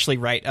 you're partially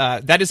right.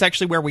 That is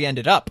actually where we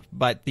ended up.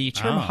 But the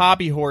term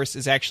hobby horse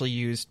is actually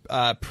used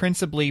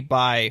principally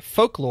by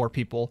folklore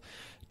people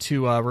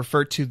to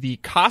refer to the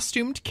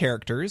costumed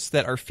characters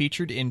that are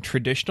featured in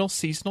traditional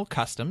seasonal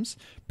customs,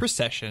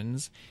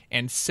 processions,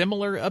 and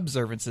similar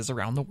observances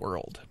around the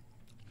world.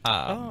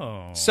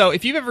 So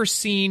if you've ever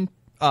seen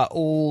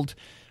old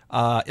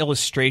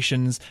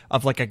illustrations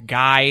of like a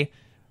guy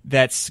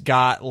that's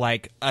got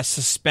like a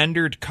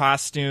suspendered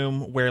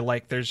costume where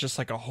like there's just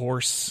like a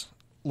horse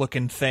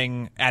looking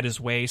thing at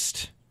his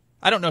waist.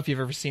 I don't know if you've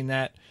ever seen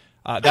that.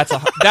 That's a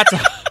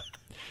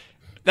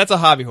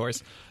hobby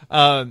horse.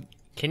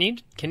 Can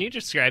you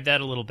describe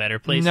that a little better,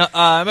 please? No,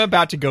 I'm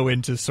about to go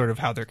into sort of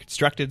how they're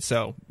constructed,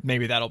 so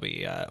maybe that'll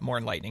be more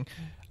enlightening.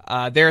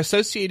 They're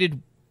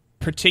associated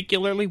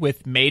particularly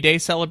with May Day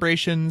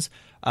celebrations,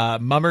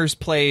 mummers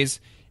plays,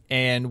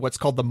 and what's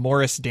called the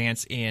Morris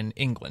dance in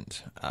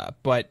England.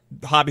 But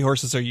hobby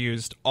horses are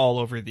used all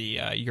over the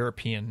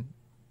European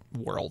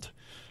world.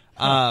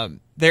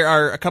 There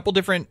are a couple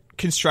different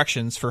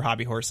constructions for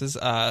hobby horses.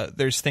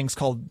 There's things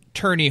called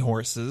tourney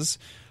horses,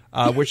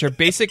 which are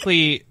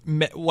basically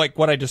like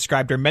what I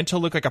described, are meant to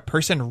look like a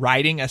person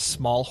riding a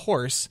small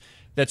horse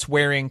that's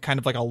wearing kind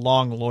of like a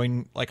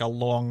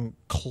long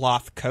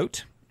cloth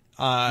coat.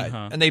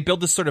 And they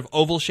build this sort of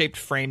oval-shaped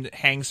frame that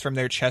hangs from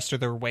their chest or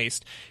their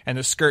waist, and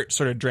the skirt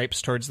sort of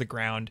drapes towards the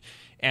ground,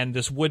 and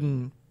this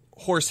wooden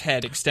horse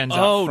head extends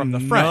out from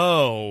the front.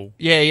 No.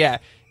 Yeah.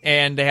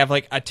 And they have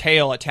like a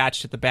tail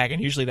attached at the back,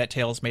 and usually that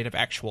tail is made of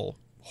actual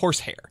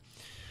horse hair.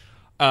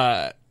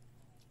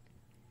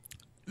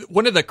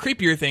 One of the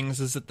creepier things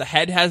is that the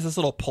head has this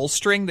little pull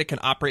string that can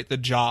operate the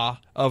jaw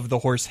of the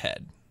horse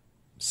head.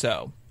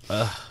 So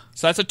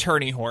that's a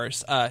tourney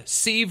horse.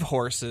 Sieve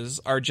horses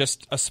are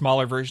just a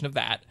smaller version of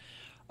that.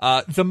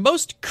 The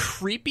most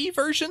creepy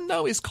version,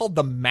 though, is called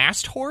the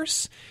mast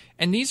horse,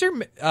 and these are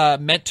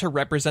meant to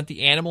represent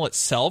the animal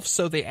itself.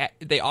 So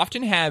they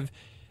often have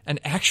an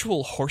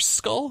actual horse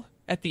skull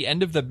at the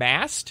end of the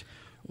mast,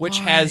 which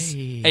has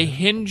a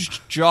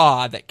hinged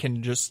jaw that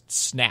can just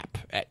snap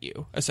at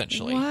you,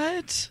 essentially.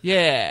 What?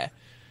 Yeah.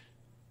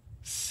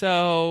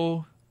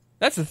 So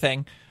that's the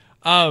thing.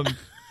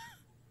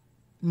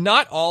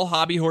 Not all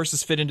hobby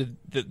horses fit into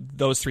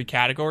those three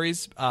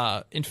categories.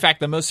 In fact,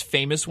 the most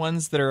famous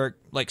ones that are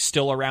like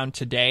still around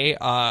today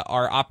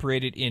are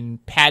operated in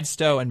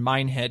Padstow and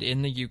Minehead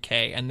in the UK,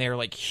 and they're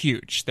like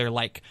huge. They're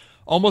like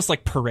almost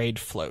like parade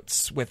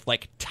floats with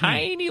like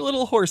tiny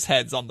little horse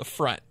heads on the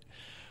front.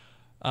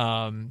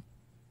 In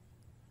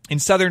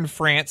southern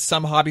France,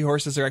 some hobby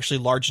horses are actually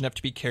large enough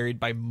to be carried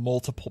by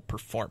multiple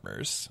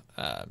performers.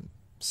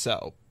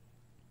 So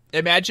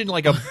imagine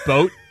like a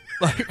boat.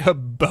 Like a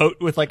boat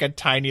with like a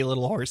tiny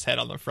little horse head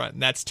on the front,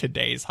 and that's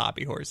today's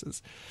hobby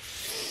horses.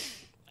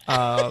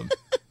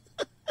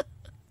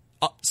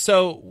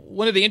 So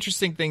one of the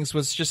interesting things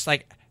was just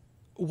like,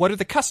 what are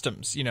the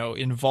customs,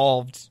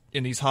 involved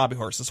in these hobby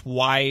horses?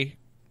 Why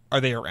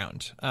are they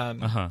around?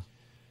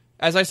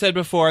 As I said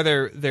before,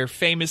 they're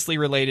famously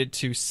related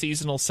to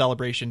seasonal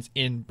celebrations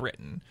in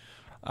Britain.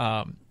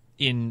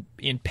 In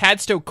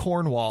Padstow,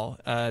 Cornwall,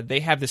 they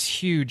have this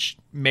huge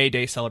May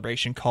Day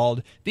celebration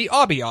called the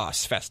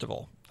Obios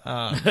Festival.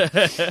 And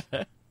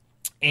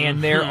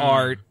there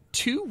are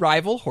two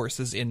rival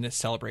horses in this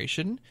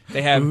celebration.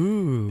 They have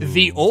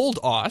the Old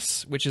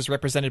Oss, which is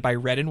represented by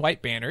red and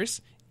white banners,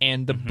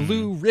 and the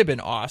Blue Ribbon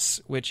Oss,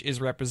 which is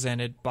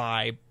represented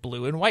by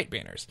blue and white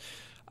banners.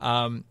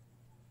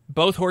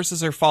 Both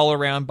horses are followed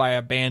around by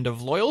a band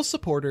of loyal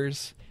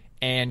supporters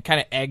and kind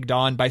of egged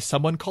on by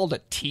someone called a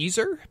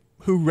teaser,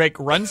 who like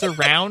runs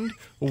around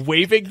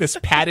waving this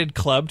padded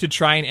club to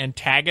try and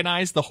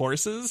antagonize the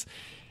horses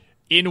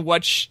in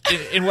what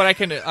I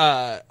can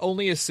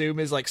only assume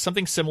is like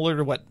something similar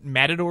to what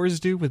matadors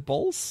do with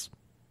bulls.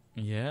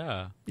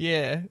 Yeah.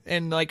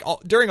 And like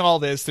during all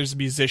this, there's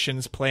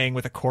musicians playing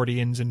with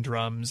accordions and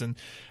drums, and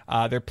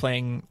they're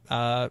playing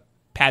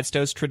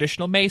Padstow's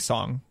traditional May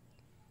song.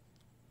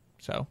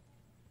 So,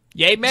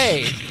 yay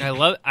May!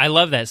 I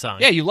love that song.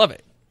 Yeah, you love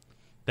it.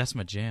 That's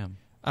my jam.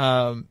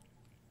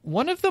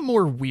 One of the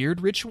more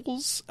weird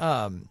rituals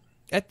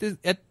at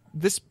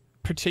this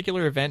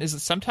particular event is that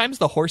sometimes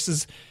the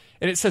horses,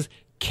 and it says,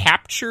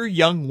 capture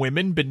young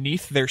women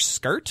beneath their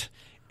skirt.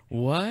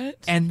 What?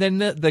 And then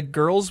the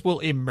girls will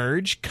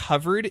emerge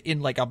covered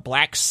in like a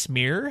black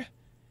smear.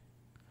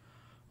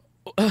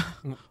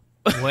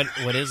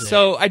 What is it?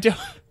 So I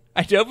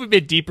dove a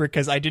bit deeper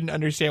because I didn't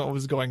understand what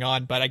was going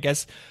on, but I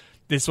guess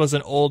this was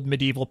an old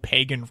medieval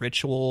pagan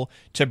ritual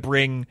to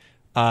bring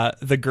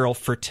the girl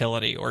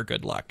fertility or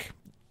good luck.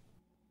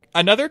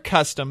 Another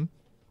custom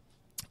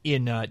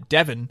in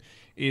Devon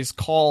is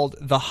called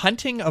the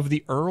hunting of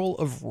the Earl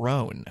of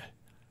Roan.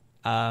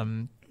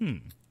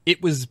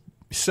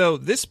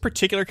 This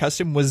particular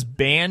custom was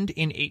banned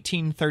in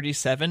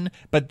 1837,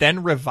 but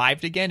then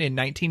revived again in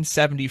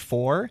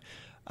 1974,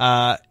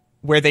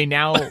 where they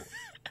now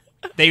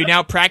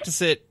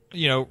practice it,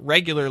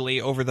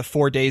 regularly over the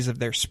 4 days of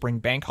their spring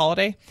bank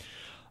holiday.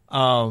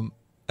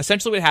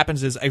 essentially what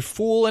happens is a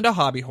fool and a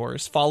hobby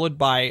horse, followed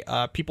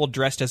by people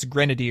dressed as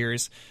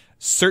grenadiers,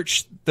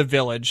 search the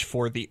village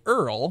for the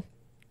Earl,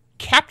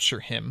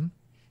 capture him,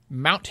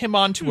 mount him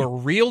onto a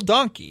real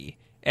donkey,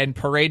 and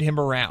parade him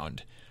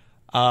around.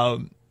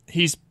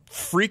 He's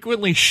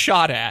frequently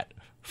shot at,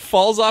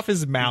 falls off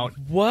his mount,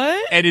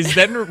 and is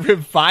then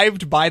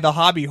revived by the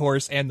hobby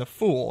horse and the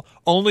fool,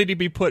 only to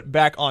be put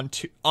back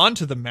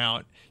onto the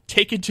mount,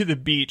 taken to the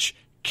beach,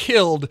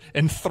 killed,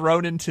 and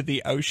thrown into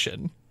the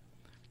ocean.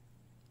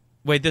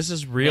 Wait, this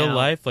is real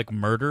life, like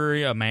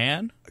murdering a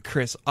man?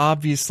 Chris,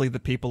 obviously the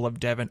people of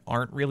Devon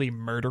aren't really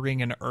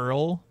murdering an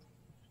earl,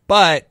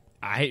 but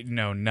I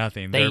know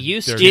nothing. They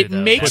used to. It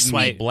makes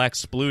putting me black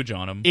splooge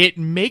on him. It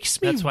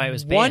makes me That's why it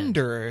was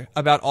wonder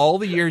about all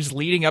the years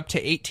leading up to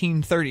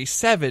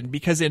 1837,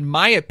 because in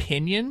my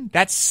opinion,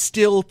 that's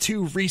still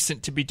too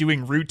recent to be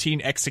doing routine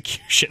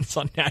executions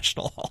on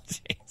national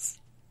holidays.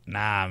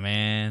 Nah,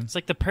 man. It's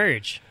like the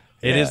Purge.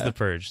 It is the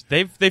Purge.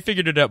 They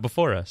figured it out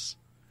before us.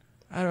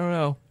 I don't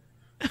know.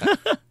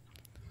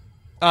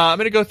 I'm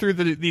going to go through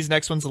these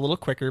next ones a little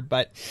quicker,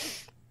 but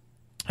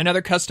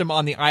another custom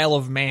on the Isle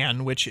of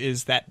Man, which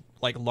is that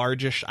like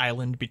largish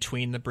island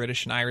between the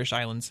British and Irish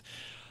islands,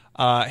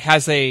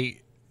 has a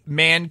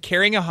man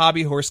carrying a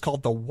hobby horse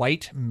called the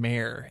White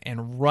Mare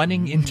and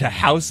running into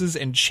houses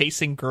and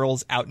chasing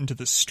girls out into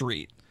the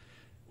street.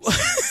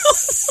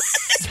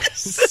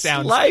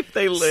 Sounds life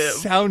they live.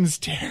 Sounds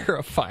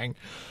terrifying.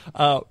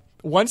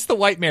 Once the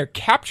White Mare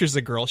captures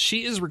a girl,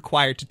 she is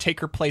required to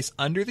take her place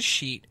under the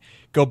sheet,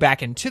 go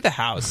back into the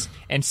house,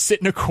 and sit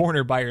in a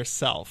corner by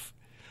herself.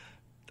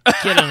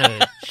 Get on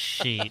the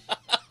sheet.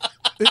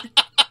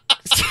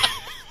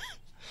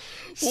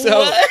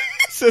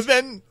 So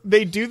then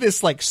they do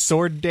this like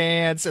sword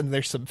dance, and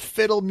there's some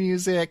fiddle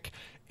music,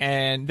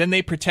 and then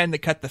they pretend to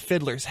cut the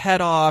fiddler's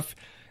head off,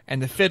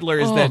 and the fiddler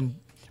is then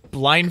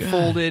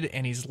blindfolded,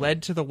 and he's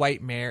led to the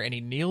White Mare, and he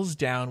kneels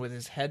down with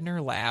his head in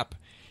her lap.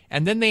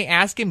 And then they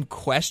ask him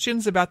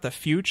questions about the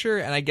future,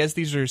 and I guess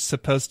these are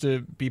supposed to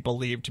be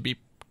believed to be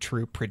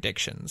true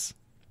predictions.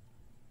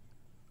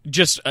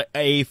 Just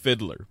a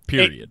fiddler,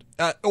 period.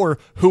 Or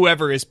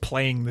whoever is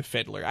playing the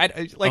fiddler.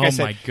 I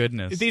said, my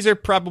goodness. These are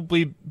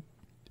probably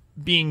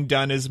being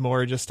done as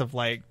more just of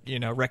like,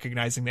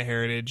 recognizing the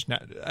heritage.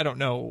 I don't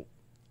know.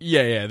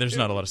 Yeah, there's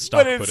not a lot of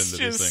stock put into these things.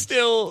 But it's just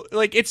still,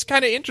 like, it's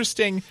kind of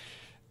interesting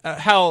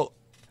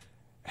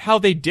how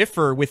they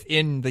differ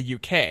within the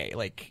UK,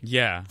 like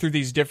through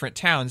these different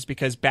towns,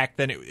 because back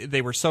then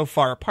they were so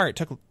far apart. It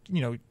took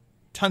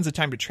tons of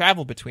time to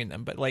travel between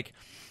them, but like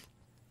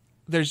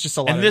there's just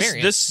a lot of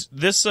variance.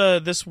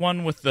 This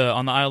one with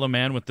on the Isle of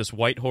Man with this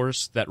white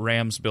horse that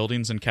rams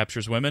buildings and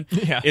captures women.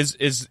 Yeah.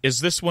 Is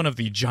this one of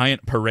the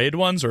giant parade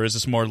ones, or is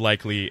this more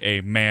likely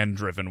a man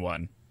driven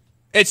one?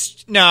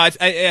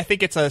 I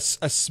think it's a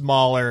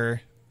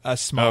smaller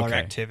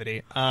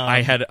activity.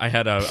 I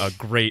had a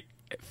great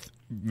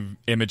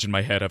image in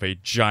my head of a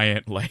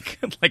giant like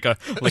a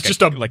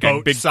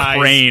big size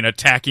crane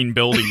attacking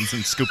buildings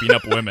and scooping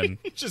up women,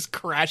 just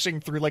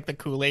crashing through like the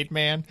Kool-Aid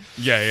Man.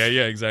 Yeah,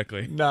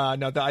 exactly. No,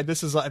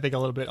 this is I think a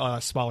little bit on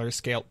a smaller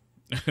scale.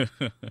 They don't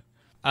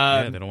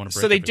want to break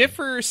so they everything.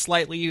 differ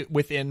slightly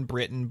within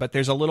Britain, but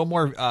there's a little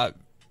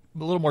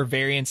more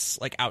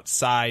variance like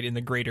outside in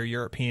the greater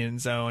European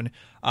zone.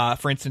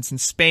 For instance, in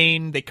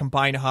Spain, they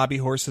combine hobby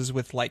horses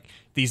with like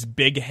these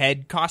big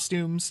head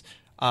costumes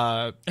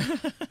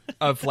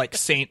of like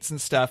saints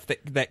and stuff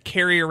that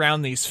carry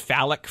around these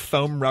phallic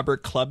foam rubber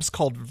clubs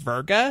called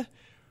virga,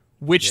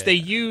 which they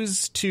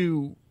use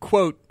to,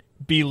 quote,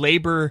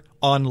 belabor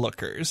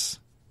onlookers.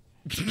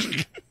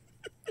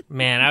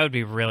 Man, I would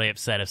be really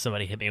upset if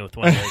somebody hit me with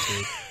one of those,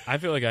 dude. I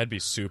feel like I'd be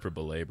super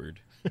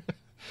belabored.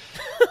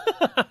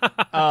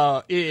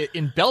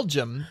 In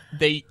Belgium,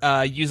 they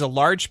use a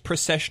large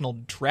processional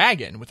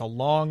dragon with a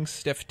long,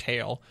 stiff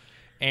tail.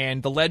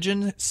 And the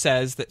legend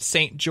says that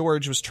St.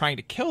 George was trying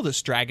to kill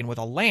this dragon with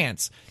a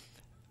lance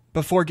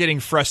before getting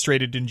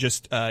frustrated and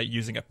just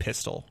using a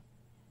pistol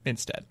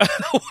instead.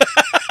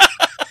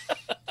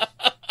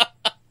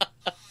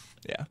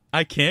 Yeah.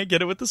 I can't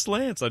get it with this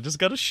lance. I just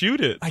got to shoot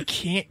it. I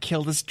can't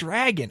kill this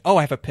dragon. Oh,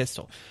 I have a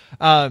pistol.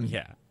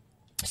 Yeah.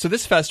 So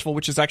this festival,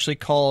 which is actually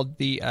called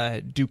the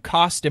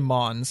Ducasse de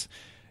Mons,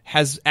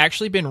 has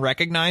actually been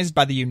recognized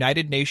by the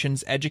United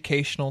Nations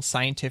Educational,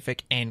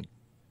 Scientific, and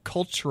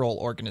Cultural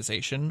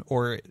Organization,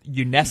 or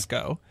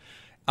UNESCO,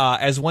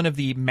 as one of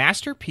the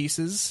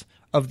masterpieces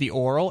of the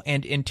oral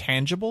and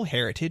intangible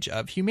heritage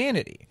of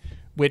humanity,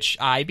 which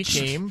I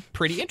became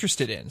pretty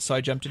interested in. So I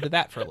jumped into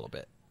that for a little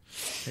bit.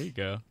 There you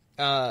go.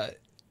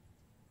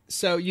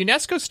 So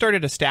UNESCO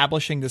started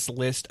establishing this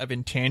list of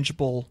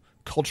intangible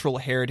cultural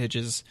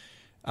heritages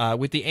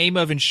with the aim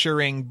of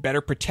ensuring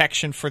better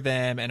protection for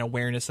them and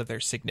awareness of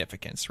their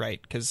significance,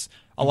 right? Because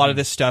a lot of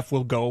this stuff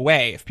will go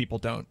away if people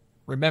don't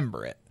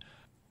remember it.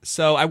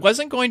 So I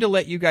wasn't going to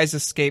let you guys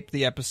escape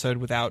the episode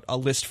without a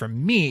list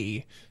from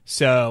me,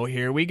 so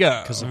here we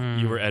go. Because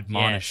you were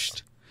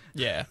admonished.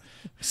 Yes.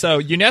 Yeah.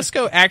 So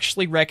UNESCO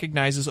actually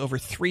recognizes over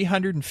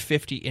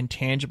 350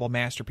 intangible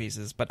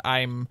masterpieces, but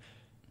I'm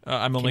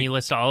Can you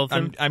list all of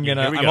them? I'm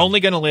only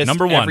gonna list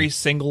Number one. every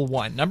single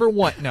one. Number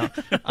one, no.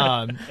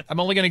 I'm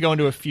only gonna go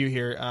into a few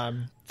here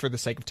for the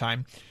sake of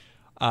time.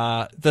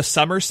 The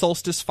summer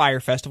solstice fire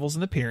festivals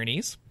in the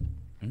Pyrenees.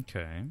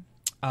 Okay.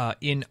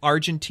 In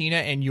Argentina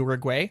and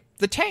Uruguay,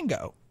 the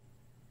tango.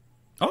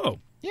 Oh,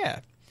 Yeah.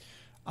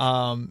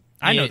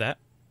 I know that.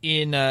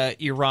 In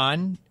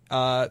Iran,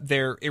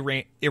 their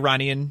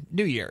Iranian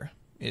New Year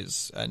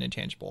is an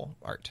intangible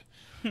art.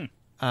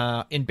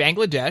 In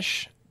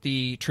Bangladesh,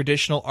 the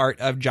traditional art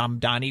of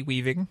jamdani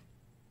weaving.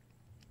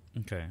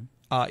 Okay.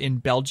 In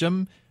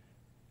Belgium,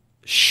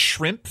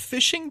 shrimp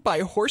fishing by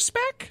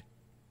horseback?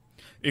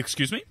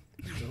 Excuse me?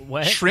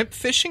 What? Shrimp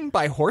fishing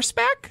by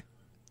horseback?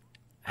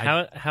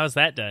 How's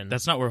that done?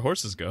 That's not where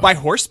horses go. By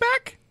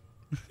horseback?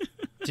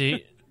 Do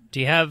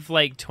you have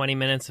like 20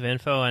 minutes of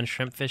info on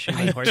shrimp fishing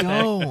by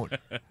horseback?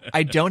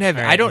 I don't have.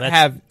 All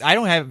right, I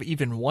don't have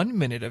even 1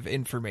 minute of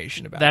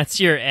information about. That's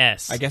your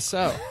S. I guess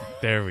so.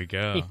 There we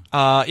go.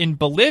 In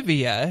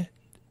Bolivia,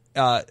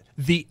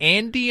 the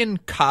Andean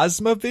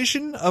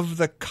cosmovision of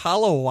the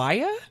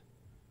Kalawaya.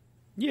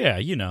 Yeah,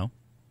 you know.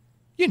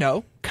 You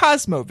know,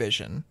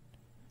 cosmovision.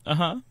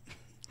 Uh-huh.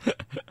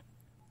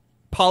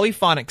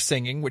 Polyphonic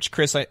singing, which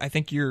Chris, I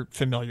think you're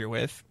familiar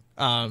with.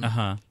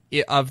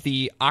 Of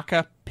the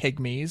Aka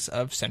Pygmies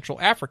of Central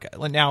Africa.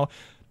 Now,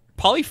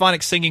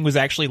 polyphonic singing was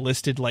actually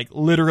listed like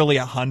literally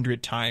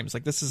 100 times.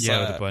 Like this is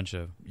with a bunch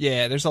of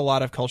there's a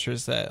lot of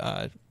cultures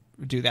that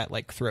do that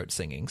like throat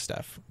singing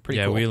stuff.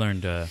 Pretty cool. we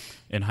learned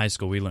in high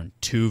school. We learned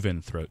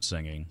Tuvan throat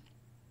singing.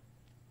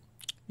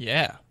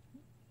 Yeah.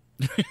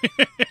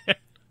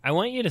 I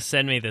want you to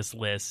send me this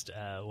list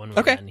when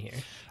we're done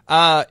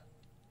here.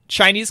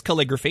 Chinese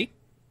calligraphy,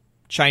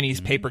 Chinese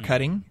paper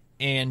cutting,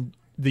 and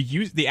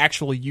the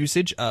actual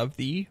usage of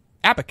the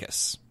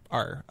abacus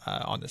are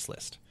on this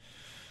list.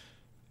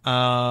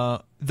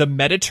 The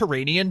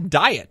Mediterranean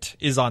diet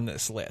is on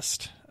this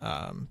list.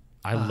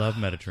 I love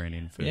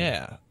Mediterranean food.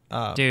 Yeah.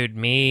 Dude,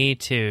 me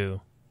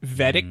too.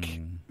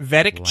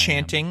 Vedic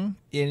chanting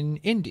in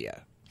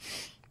India.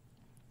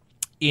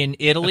 In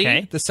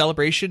Italy, the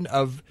celebration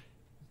of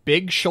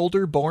big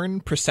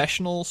shoulder-borne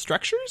processional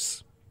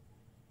structures.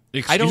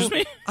 Excuse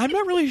me? I'm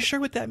not really sure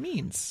what that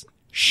means.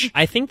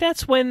 I think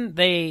that's when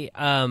they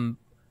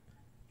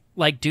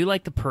like do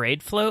like the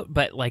parade float,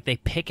 but like they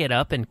pick it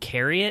up and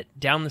carry it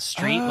down the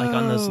street like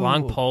on those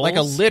long poles, like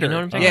a litter. You know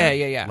what I'm talking about?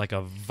 Yeah. Like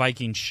a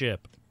Viking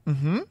ship.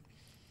 Mm-hmm.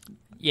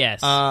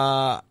 Yes.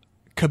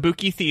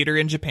 Kabuki theater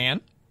in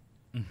Japan.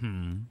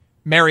 Mm-hmm.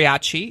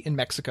 Mariachi in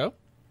Mexico.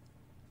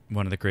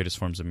 One of the greatest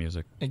forms of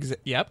music.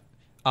 Yep.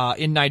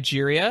 In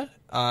Nigeria,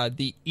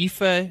 the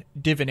Ifa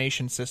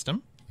divination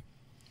system.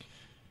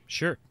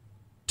 Sure.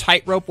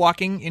 Tightrope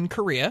walking in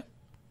Korea.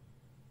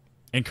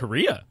 In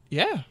Korea?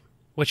 Yeah.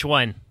 Which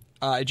one?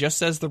 It just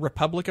says the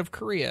Republic of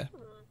Korea.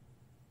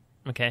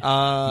 Okay.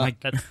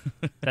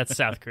 That's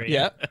South Korea.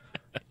 Yeah.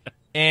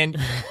 And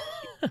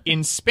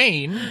in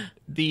Spain,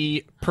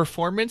 the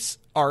performance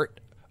art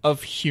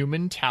of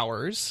human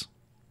towers.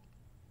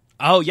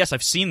 Oh, yes,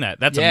 I've seen that.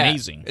 That's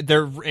amazing.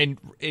 They're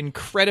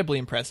incredibly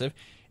impressive.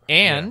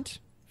 And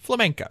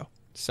flamenco.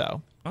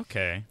 So.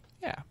 Okay.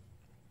 Yeah.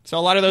 So a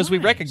lot of those we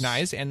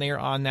recognize, and they are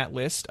on that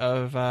list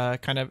of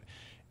kind of...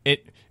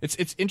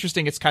 It's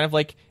interesting. It's kind of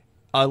like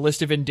a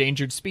list of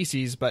endangered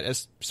species, but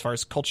as far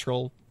as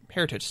cultural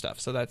heritage stuff.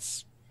 So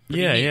that's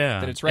neat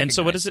that it's recognized. And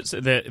so what is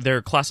it?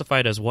 They're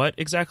classified as what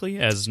exactly?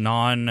 As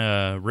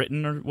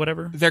non-written or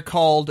whatever? They're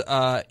called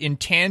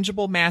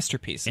intangible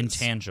masterpieces.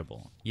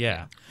 Intangible.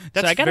 Yeah.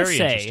 That's I gotta very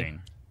say,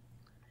 interesting.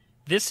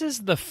 This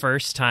is the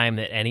first time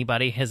that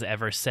anybody has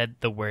ever said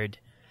the word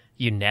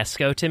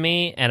UNESCO to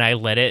me, and I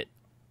let it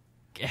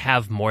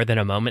have more than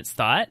a moment's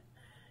thought.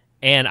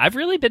 And I've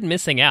really been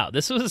missing out.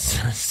 This was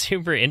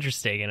super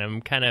interesting, and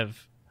I'm kind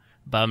of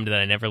bummed that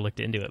I never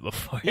looked into it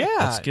before. Yeah.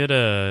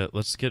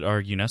 Let's get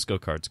our UNESCO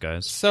cards,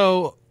 guys.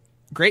 So,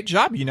 great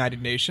job,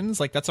 United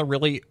Nations. Like, that's a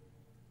really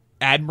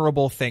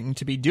admirable thing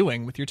to be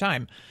doing with your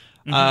time.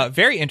 Mm-hmm.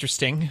 Very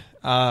interesting,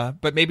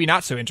 but maybe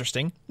not so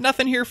interesting.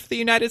 Nothing here for the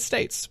United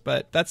States,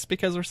 but that's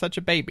because we're such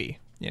a baby,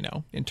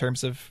 in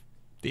terms of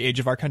the age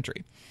of our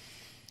country.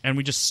 And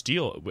we just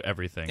steal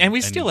everything. And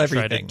we steal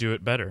everything. Try to do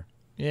it better.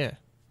 Yeah.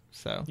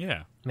 So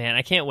yeah, man,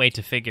 I can't wait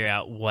to figure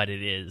out what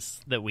it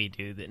is that we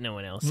do that no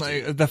one else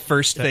does. The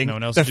first thing, no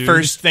one else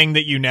first thing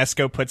that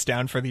UNESCO puts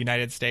down for the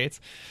United States.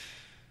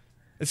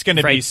 It's going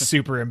to be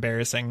super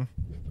embarrassing.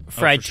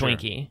 Fried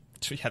Twinkie.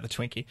 Sure. Yeah, the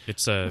Twinkie.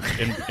 It's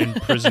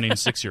imprisoning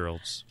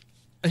 6-year-olds.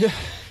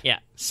 Yeah.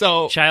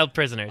 So child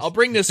prisoners. I'll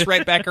bring this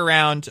right back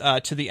around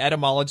to the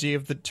etymology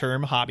of the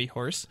term hobby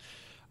horse,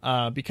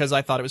 because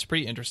I thought it was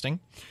pretty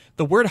interesting.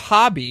 The word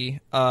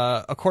hobby,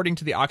 according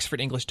to the Oxford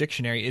English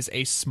Dictionary, is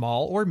a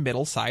small or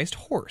middle-sized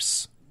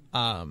horse.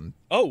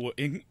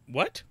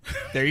 What?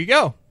 There you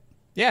go.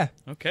 Yeah.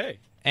 Okay.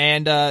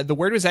 And the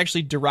word was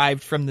actually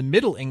derived from the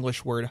Middle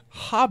English word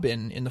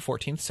hobbin in the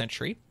 14th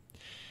century.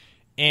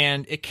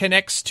 And it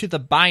connects to the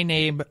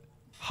byname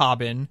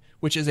hobbin,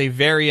 which is a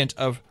variant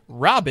of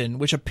robin,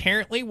 which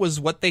apparently was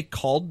what they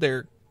called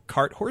their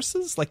cart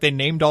horses. Like they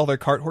named all their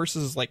cart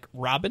horses like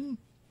Robin.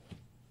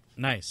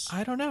 Nice.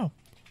 I don't know.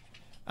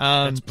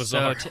 That's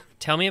bizarre. So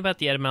tell me about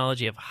the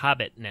etymology of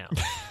hobbit now.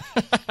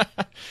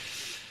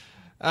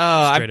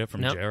 Straight up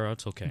from J.R.R.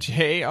 Tolkien.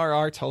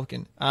 J.R.R.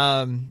 Tolkien.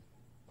 And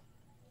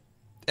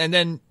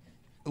then,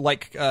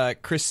 like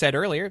Chris said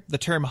earlier, the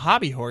term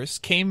hobby horse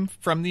came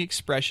from the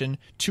expression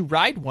to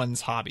ride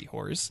one's hobby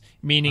horse,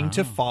 meaning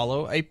to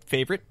follow a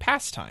favorite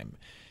pastime,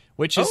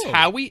 which is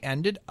how we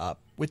ended up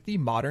with the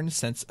modern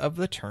sense of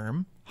the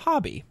term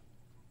hobby.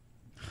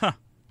 Huh.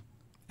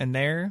 And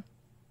there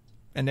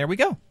we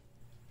go.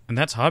 And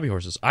that's hobby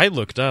horses. I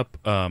looked up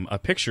a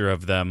picture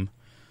of them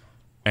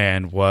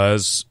and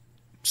was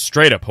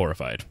straight up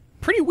horrified.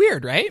 Pretty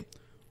weird, right?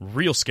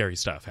 Real scary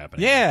stuff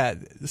happening. Yeah,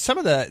 some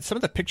of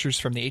the pictures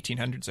from the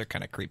 1800s are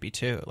kind of creepy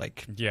too.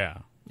 Like, yeah.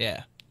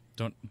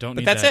 Don't but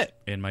need that's that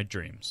it. in my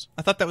dreams.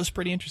 I thought that was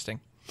pretty interesting.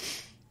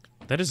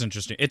 That is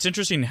interesting. It's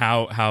interesting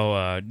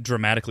how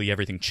dramatically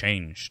everything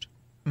changed.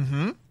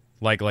 Mm-hmm.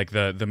 Like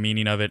the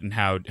meaning of it and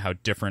how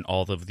different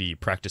all of the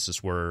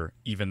practices were,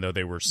 even though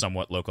they were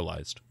somewhat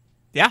localized.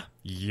 Yeah.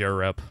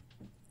 Europe.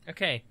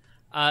 Okay,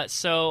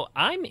 so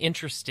I'm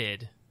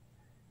interested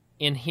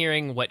in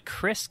hearing what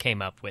Chris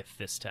came up with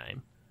this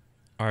time.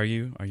 Are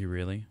you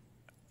really?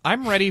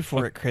 I'm ready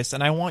for it, Chris,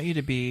 and I want you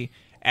to be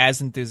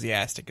as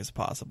enthusiastic as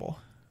possible.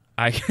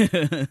 I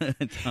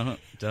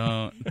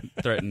don't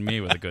threaten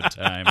me with a good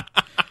time.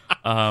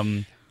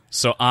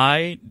 So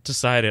I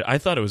decided, I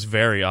thought it was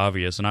very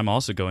obvious, and I'm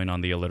also going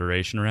on the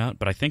alliteration route,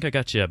 but I think I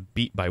got you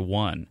beat by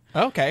one.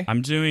 Okay.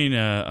 I'm doing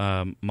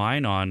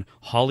mine on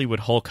Hollywood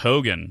Hulk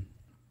Hogan.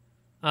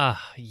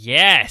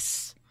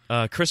 Yes.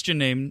 Christian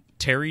named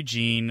Terry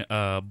Gene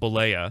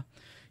Bollea.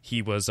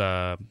 He was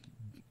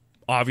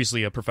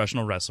obviously a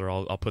professional wrestler.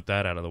 I'll put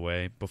that out of the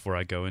way before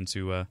I go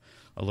into a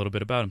little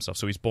bit about himself.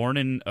 So he's born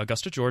in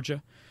Augusta,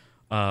 Georgia,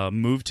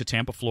 moved to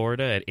Tampa,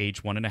 Florida at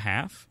age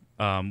 1.5.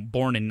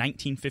 Born in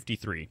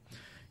 1953.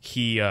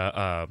 He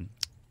was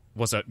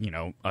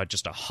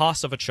just a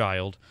hoss of a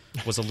child.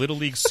 Was a little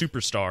league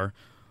superstar.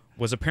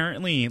 Was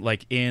apparently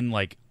in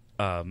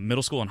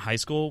middle school and high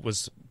school.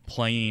 Was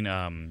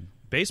playing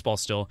baseball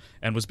still,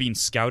 and was being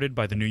scouted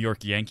by the New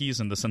York Yankees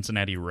and the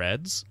Cincinnati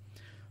Reds.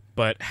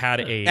 But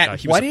had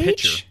At he what was a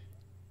pitcher. age?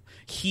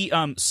 He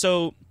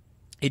so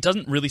it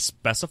doesn't really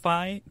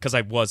specify, because I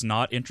was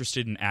not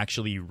interested in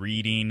actually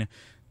reading.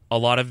 A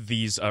lot of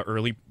these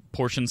early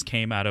portions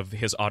came out of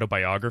his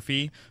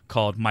autobiography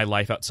called My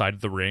Life Outside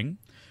of the Ring.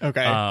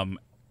 Okay.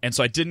 And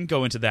so I didn't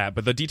go into that,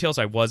 but the details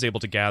I was able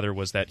to gather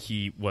was that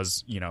he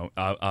was,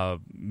 a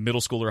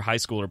middle schooler, high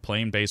schooler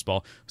playing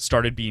baseball,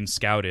 started being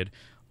scouted.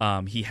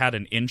 He had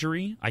an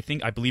injury. I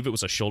believe it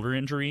was a shoulder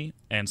injury,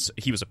 and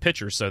he was a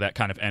pitcher, so that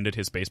kind of ended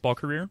his baseball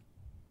career.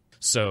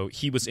 So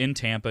he was in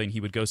Tampa, and he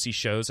would go see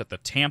shows at the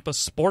Tampa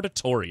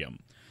Sportatorium.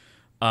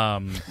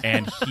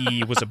 And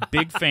he was a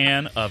big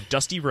fan of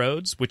Dusty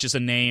Rhodes, which is a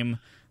name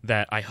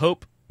that I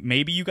hope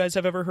maybe you guys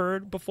have ever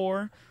heard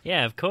before.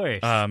 Yeah, of course.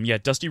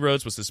 Dusty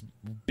Rhodes was this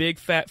big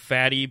fat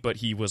fatty, but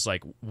he was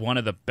like one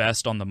of the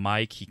best on the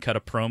mic. He cut a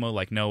promo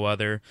like no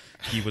other.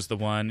 He was the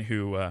one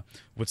who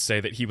would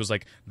say that he was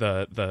like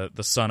the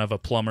son of a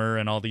plumber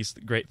and all these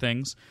great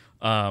things.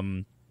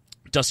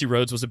 Dusty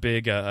Rhodes was a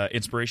big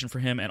inspiration for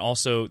him, and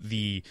also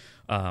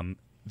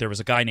there was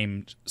a guy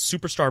named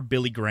Superstar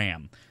Billy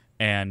Graham.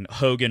 And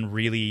Hogan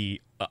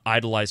really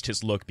idolized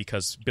his look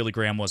because Billy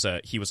Graham was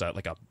what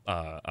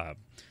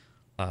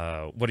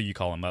do you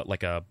call him?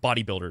 Like a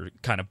bodybuilder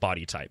kind of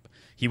body type.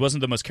 He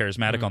wasn't the most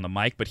charismatic on the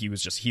mic, but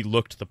he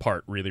looked the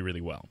part really,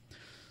 really well.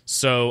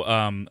 So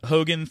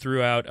Hogan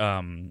throughout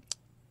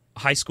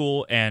high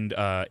school and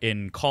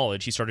in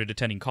college, he started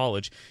attending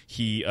college.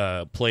 He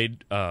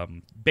played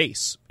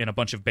bass in a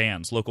bunch of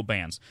bands, local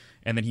bands,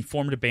 and then he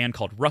formed a band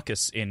called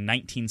Ruckus in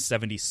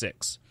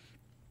 1976.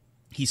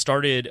 He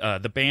started,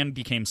 the band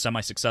became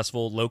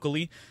semi-successful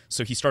locally,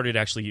 so he started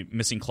actually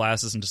missing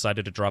classes and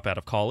decided to drop out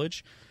of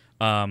college.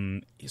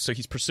 So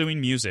he's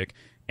pursuing music,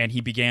 and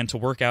he began to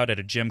work out at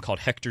a gym called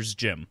Hector's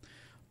Gym.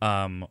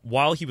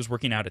 While he was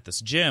working out at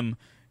this gym,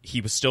 he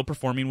was still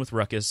performing with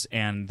Ruckus,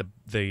 and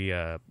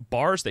the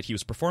bars that he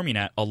was performing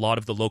at, a lot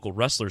of the local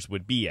wrestlers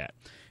would be at.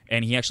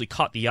 And he actually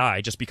caught the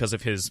eye just because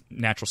of his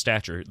natural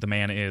stature. The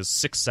man is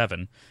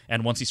 6'7",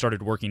 and once he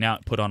started working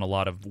out, put on a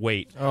lot of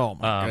weight. Oh,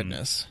 my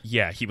goodness.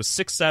 Yeah, he was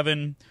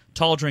 6'7",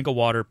 tall drink of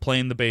water,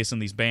 playing the bass in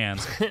these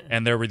bands.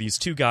 And there were these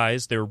two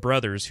guys, they were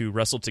brothers, who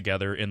wrestled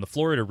together in the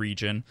Florida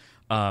region,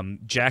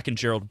 Jack and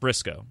Gerald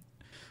Briscoe.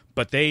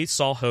 But they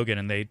saw Hogan,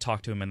 and they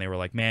talked to him, and they were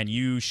like, man,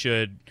 you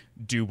should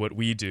do what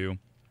we do.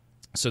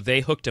 So they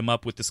hooked him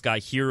up with this guy,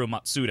 Hiro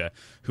Matsuda,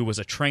 who was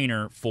a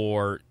trainer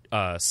for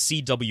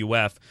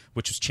CWF,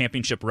 which was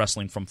Championship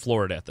Wrestling from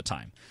Florida at the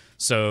time.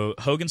 So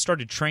Hogan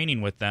started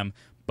training with them,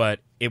 but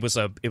it was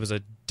a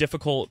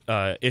difficult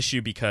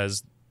issue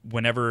because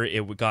whenever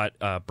it got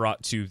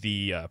brought to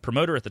the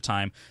promoter at the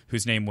time,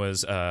 whose name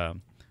was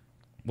Eddie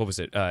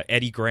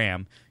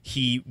Graham,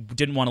 he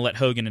didn't want to let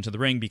Hogan into the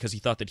ring because he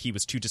thought that he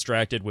was too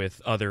distracted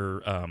with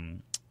other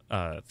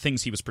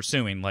things he was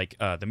pursuing, like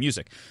the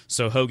music.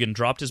 So Hogan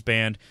dropped his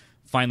band,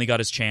 finally got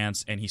his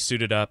chance, and he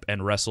suited up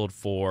and wrestled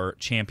for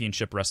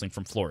Championship Wrestling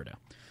from Florida.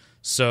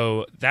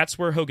 So that's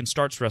where Hogan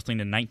starts wrestling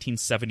in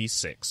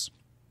 1976.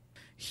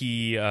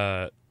 He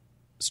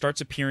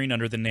starts appearing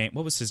under the name...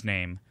 What was his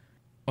name?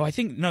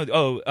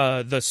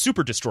 The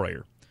Super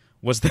Destroyer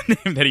was the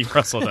name that he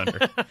wrestled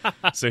under.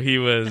 So he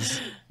was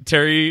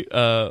Terry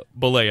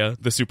Bollea,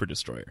 the Super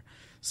Destroyer.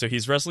 So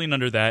he's wrestling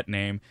under that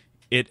name.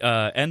 It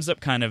ends up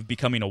kind of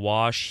becoming a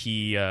wash.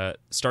 He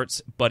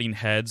starts butting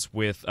heads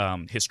with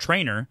his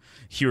trainer,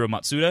 Hiro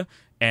Matsuda,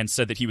 and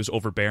said that he was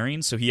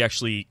overbearing, so he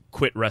actually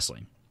quit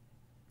wrestling.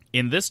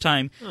 In this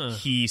time,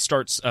 he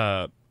starts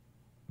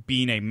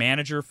being a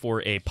manager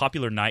for a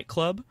popular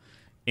nightclub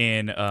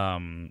in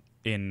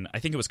I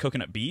think it was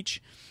Coconut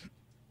Beach.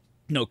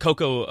 No,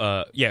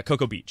 Cocoa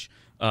Beach,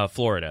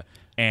 Florida,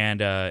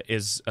 and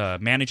is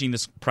managing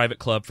this private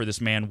club for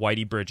this man,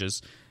 Whitey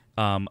Bridges.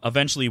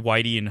 Eventually,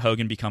 Whitey and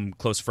Hogan become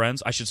close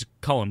friends. I should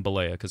call him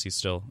Bollea because he's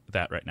still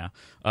that right now.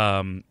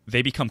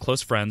 They become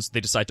close friends. They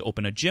decide to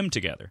open a gym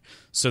together.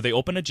 So they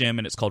open a gym,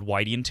 and it's called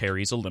Whitey and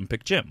Terry's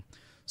Olympic Gym.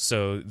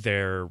 So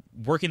they're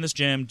working this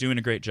gym, doing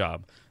a great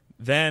job.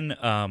 Then,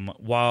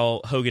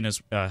 while Hogan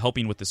is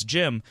helping with this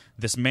gym,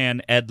 this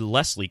man, Ed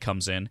Leslie,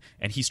 comes in,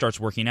 and he starts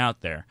working out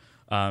there.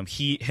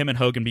 Him and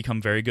Hogan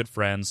become very good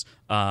friends.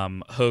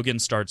 Hogan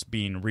starts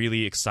being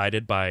really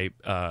excited by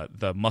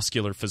the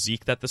muscular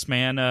physique that this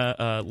man,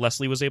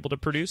 Leslie, was able to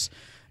produce.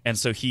 And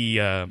so he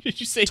Did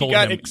you say he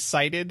got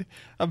excited?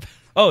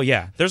 Oh,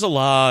 yeah. There's a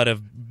lot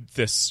of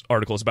this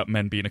articles about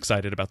men being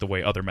excited about the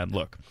way other men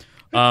look.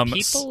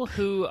 People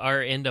who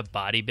are into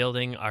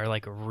bodybuilding are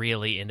like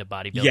really into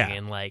bodybuilding, Yeah.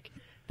 and like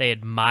they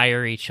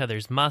admire each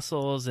other's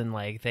muscles, and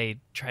like they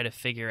try to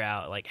figure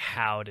out like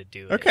how to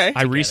do it. Okay.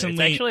 It's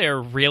actually a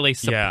really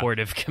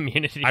supportive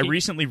community. I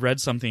recently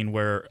read something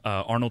where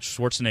Arnold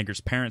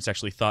Schwarzenegger's parents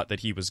actually thought that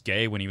he was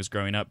gay when he was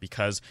growing up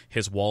because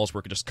his walls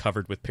were just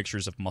covered with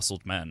pictures of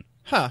muscled men.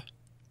 Huh.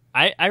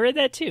 I read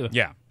that too.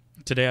 Yeah.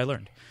 Today I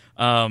learned.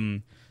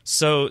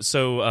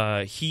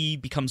 So he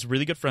becomes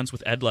really good friends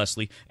with Ed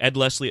Leslie. Ed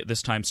Leslie at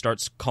this time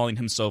starts calling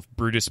himself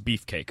Brutus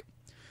Beefcake.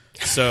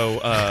 So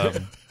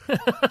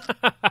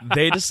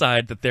they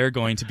decide that they're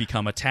going to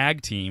become a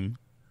tag team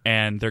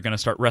and they're going to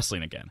start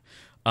wrestling again.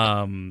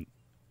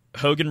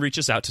 Hogan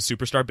reaches out to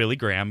superstar Billy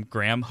Graham.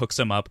 Graham hooks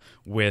him up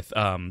with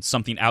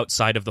something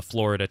outside of the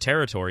Florida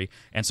territory,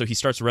 and so he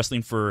starts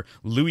wrestling for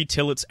Louis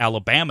Tillett's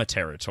Alabama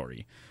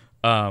territory.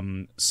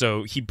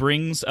 So he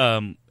brings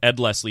Ed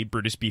Leslie,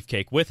 Brutus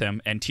Beefcake, with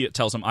him and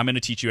tells him, I'm going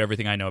to teach you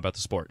everything I know about the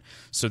sport.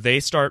 So they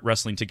start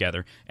wrestling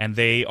together, and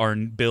they are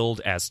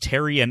billed as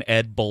Terry and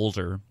Ed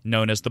Boulder,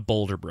 known as the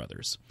Boulder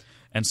Brothers.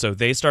 And so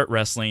they start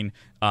wrestling.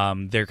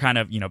 They're kind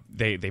of,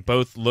 they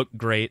both look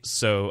great,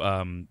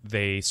 so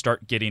they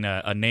start getting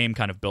a name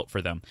kind of built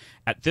for them.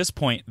 At this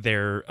point,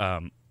 they're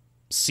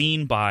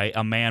seen by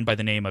a man by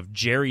the name of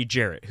Jerry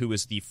Jarrett, who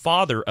is the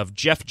father of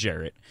Jeff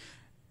Jarrett,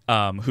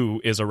 who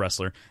is a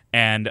wrestler.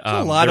 And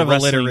a lot of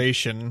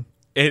alliteration.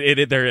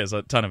 There is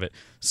a ton of it.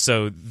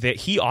 So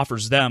he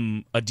offers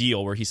them a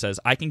deal where he says,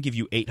 I can give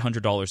you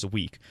 $800 a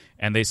week.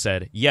 And they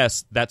said,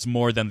 yes, that's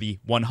more than the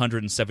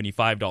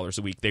 $175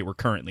 a week they were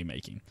currently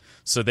making.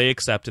 So they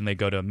accept and they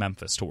go to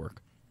Memphis to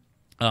work.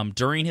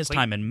 During his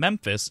time in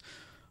Memphis,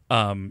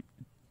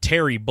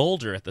 Terry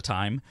Boulder at the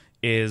time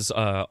is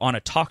on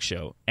a talk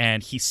show,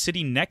 and he's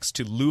sitting next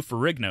to Lou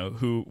Ferrigno,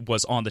 who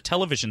was on the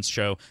television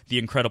show The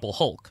Incredible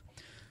Hulk.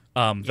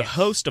 The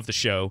host of the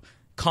show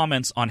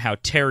comments on how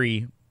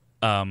Terry,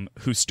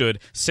 who stood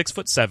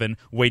 6'7",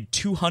 weighed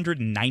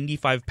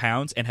 295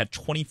 pounds, and had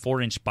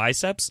 24-inch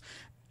biceps,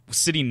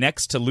 sitting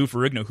next to Lou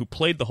Ferrigno, who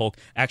played the Hulk,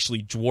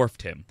 actually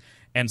dwarfed him.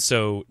 And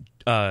so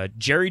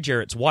Jerry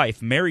Jarrett's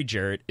wife, Mary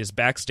Jarrett, is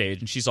backstage,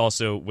 and she's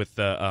also with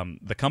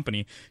the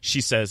company. She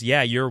says,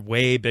 yeah, you're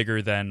way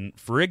bigger than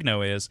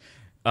Ferrigno is.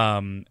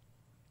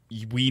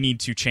 We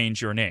need to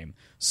change your name.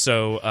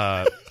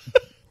 So...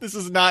 This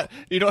is not...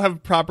 You don't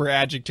have proper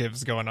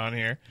adjectives going on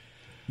here.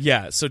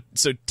 Yeah, so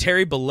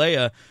Terry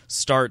Bollea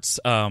starts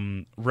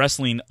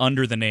wrestling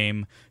under the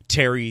name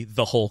Terry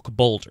the Hulk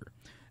Boulder.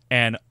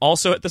 And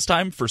also at this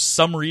time, for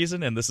some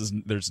reason, and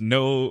there's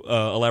no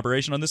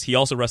elaboration on this, he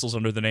also wrestles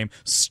under the name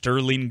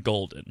Sterling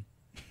Golden.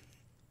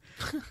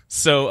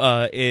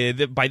 So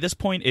by this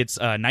point, it's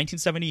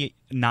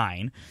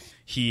 1979.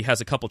 He has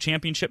a couple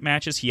championship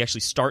matches. He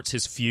actually starts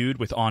his feud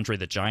with Andre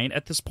the Giant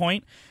at this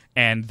point,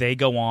 and they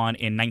go on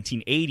in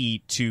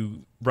 1980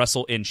 to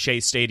wrestle in Shea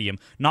Stadium,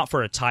 not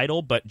for a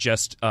title, but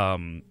just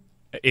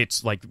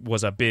it's like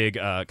was a big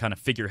kind of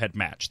figurehead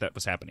match that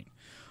was happening.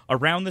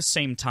 Around the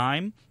same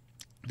time,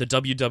 the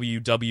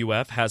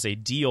WWF has a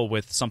deal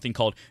with something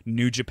called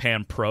New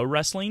Japan Pro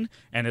Wrestling,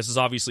 and this is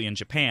obviously in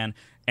Japan,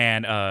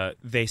 and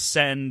they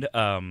send...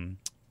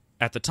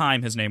 at the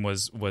time, his name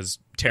was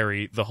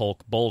Terry the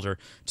Hulk Boulder,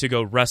 to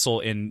go wrestle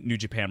in New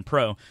Japan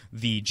Pro.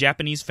 The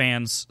Japanese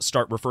fans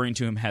start referring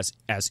to him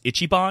as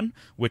Ichiban,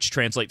 which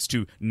translates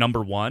to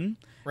number one.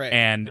 Right.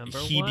 And Number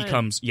he one.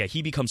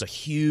 becomes a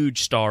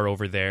huge star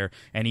over there,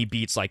 and he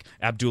beats like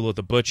Abdullah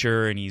the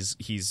Butcher, and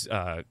he's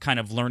kind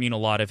of learning a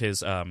lot of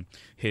his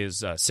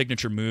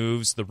signature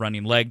moves, the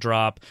running leg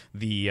drop,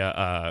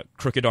 the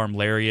crooked arm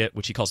lariat,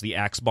 which he calls the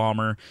axe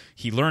bomber.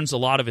 He learns a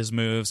lot of his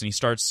moves, and he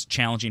starts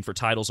challenging for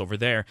titles over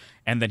there.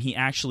 And then he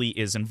actually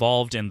is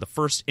involved in the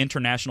first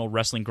International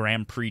Wrestling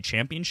Grand Prix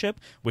Championship,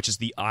 which is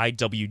the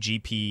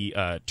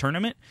IWGP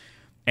tournament,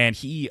 and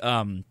he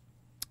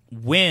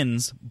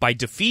wins by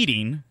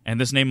defeating, and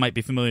this name might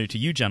be familiar to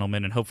you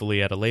gentlemen, and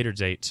hopefully at a later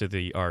date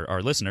to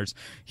our listeners,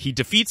 he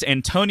defeats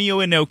Antonio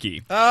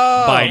Inoki.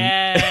 Oh,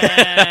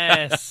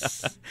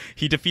 yes.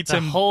 He defeats The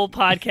him. whole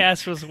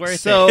podcast was worth it.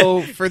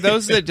 So for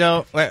those that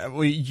don't,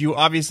 you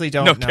obviously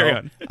don't know.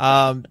 Carry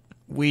on.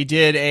 We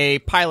did a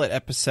pilot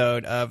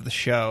episode of the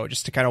show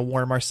just to kind of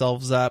warm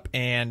ourselves up,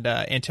 and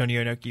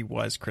Antonio Inoki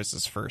was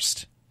Chris's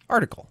first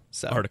article.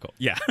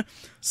 Yeah.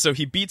 So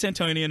he beats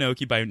Antonio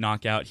Inoki by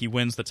knockout. He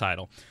wins the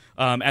title.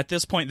 At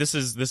this point, this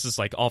is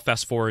like all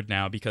fast forward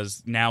now,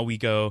 because now we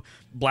go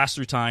blast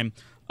through time.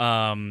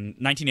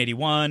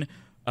 1981.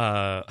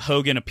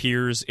 Hogan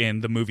appears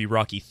in the movie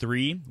Rocky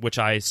 3, which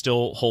I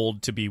still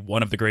hold to be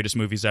one of the greatest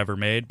movies ever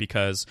made,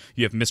 because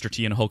you have Mr.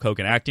 T and Hulk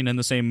Hogan acting in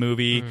the same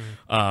movie.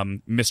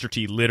 Mr.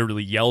 T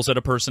literally yells at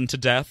a person to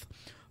death.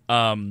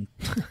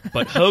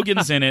 But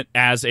Hogan's in it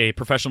as a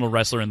professional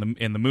wrestler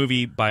in the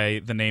movie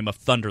by the name of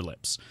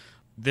Thunderlips.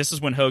 This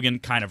is when Hogan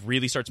kind of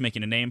really starts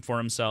making a name for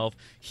himself.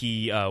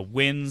 He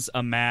wins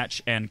a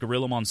match, and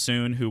Gorilla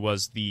Monsoon, who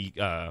was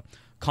the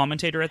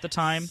commentator at the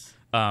time,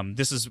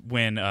 this is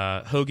when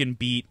Hogan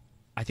beat,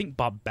 I think,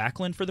 Bob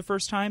Backlund for the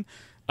first time.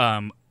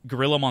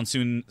 Gorilla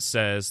Monsoon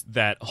says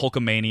that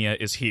Hulkamania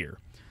is here.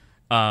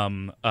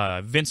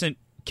 Vincent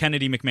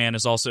Kennedy McMahon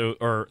is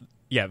also,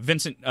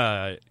 Vincent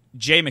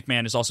J.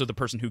 McMahon is also the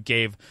person who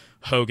gave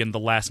Hogan the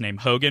last name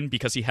Hogan,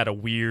 because he had a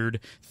weird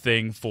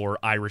thing for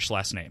Irish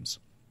last names.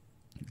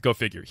 Go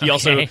figure. He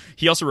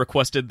also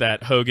requested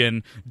that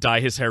Hogan dye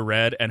his hair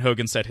red, and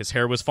Hogan said his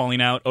hair was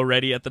falling out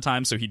already at the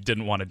time, so he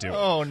didn't want to do it.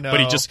 Oh, no.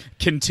 But he just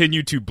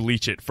continued to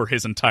bleach it for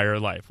his entire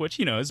life, which,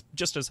 is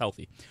just as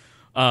healthy.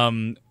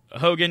 Hogan,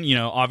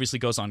 obviously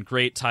goes on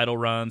great title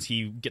runs.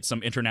 He gets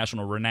some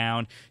international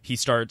renown. He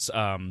starts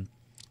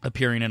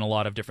appearing in a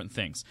lot of different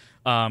things.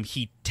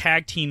 He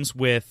tag teams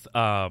with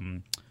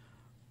the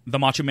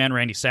Macho Man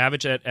Randy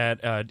Savage in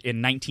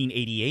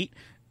 1988.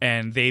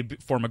 And they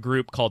form a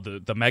group called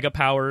the Mega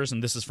Powers,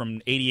 and this is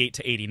from 88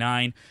 to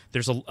 89.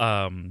 There's a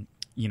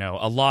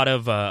lot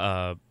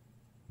of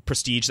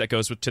prestige that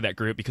goes to that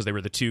group, because they were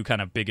the two kind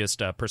of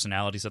biggest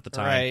personalities at the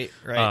time.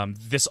 Right.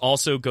 This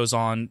also goes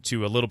on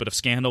to a little bit of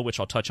scandal, which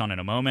I'll touch on in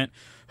a moment.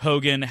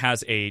 Hogan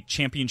has a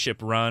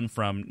championship run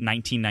from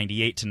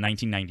 1998 to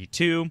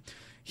 1992.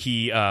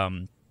 He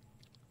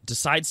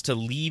decides to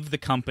leave the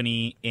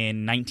company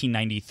in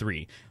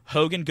 1993.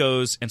 Hogan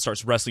goes and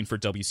starts wrestling for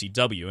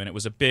WCW, and it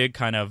was a big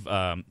kind of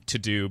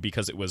to-do,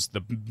 because it was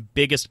the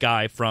biggest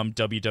guy from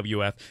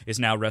WWF is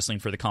now wrestling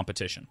for the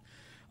competition.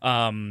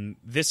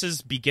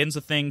 This begins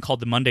a thing called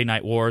the Monday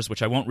Night Wars,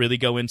 which I won't really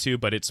go into,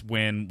 but it's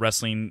when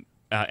wrestling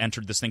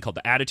entered this thing called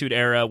the Attitude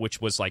Era,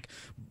 which was like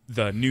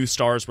the new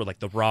stars were like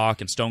The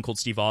Rock and Stone Cold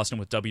Steve Austin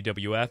with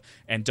WWF,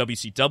 and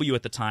WCW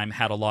at the time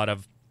had a lot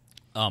of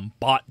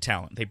bought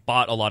talent. They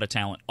bought a lot of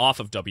talent off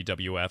of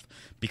WWF,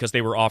 because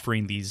they were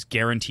offering these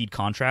guaranteed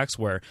contracts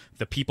where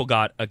the people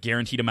got a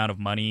guaranteed amount of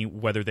money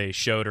whether they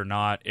showed or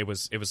not. It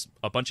was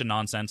a bunch of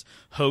nonsense.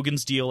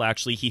 Hogan's deal,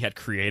 actually, he had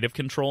creative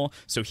control,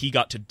 so he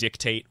got to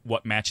dictate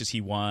what matches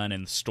he won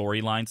and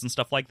storylines and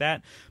stuff like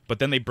that. But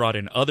then they brought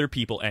in other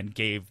people and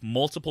gave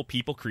multiple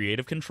people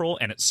creative control,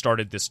 and it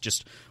started this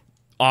just...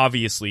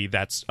 Obviously,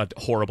 that's a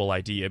horrible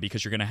idea,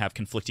 because you're going to have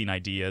conflicting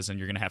ideas, and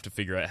you're going to have to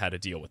figure out how to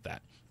deal with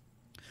that.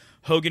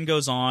 Hogan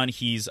goes on.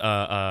 He's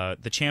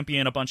the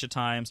champion a bunch of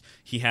times.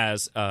 He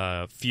has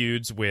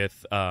feuds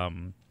with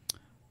Macho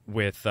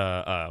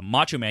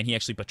Man. He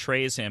actually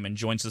betrays him and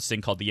joins this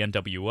thing called the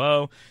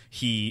NWO.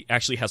 He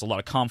actually has a lot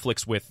of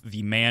conflicts with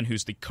the man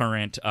who's the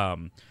current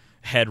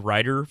head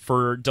writer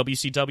for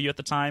WCW at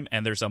the time.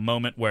 And there's a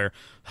moment where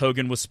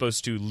Hogan was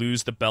supposed to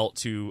lose the belt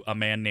to a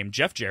man named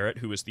Jeff Jarrett,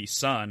 who is the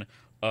son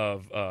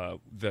of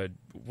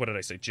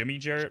Jimmy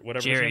Jarrett?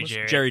 Whatever his name was?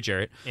 Jerry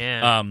Jarrett.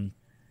 Yeah.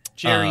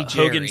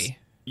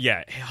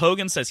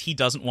 Hogan says he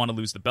doesn't want to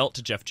lose the belt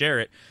to Jeff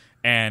Jarrett,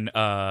 and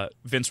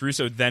Vince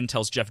Russo then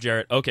tells Jeff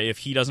Jarrett, okay, if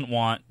he doesn't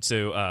want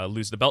to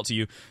lose the belt to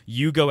you,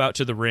 you go out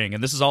to the ring,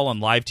 and this is all on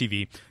live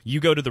TV. You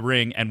go to the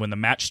ring, and when the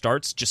match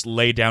starts, just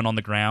lay down on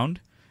the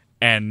ground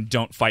and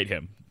don't fight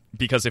him,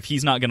 because if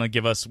he's not going to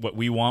give us what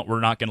we want,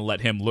 we're not going to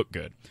let him look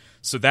good.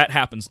 So that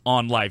happens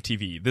on live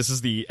TV. This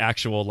is the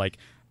actual,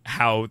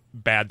 how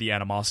bad the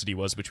animosity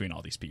was between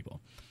all these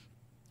people.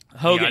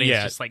 Hogan, the audience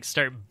yeah, just like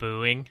start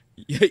booing.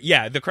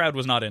 yeah, the crowd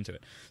was not into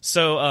it.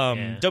 So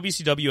Yeah.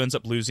 WCW ends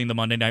up losing the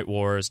Monday Night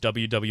Wars.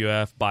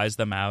 WWF buys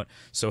them out.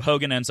 So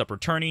Hogan ends up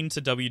returning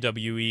to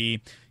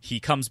WWE. He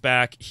comes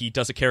back. He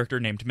does a character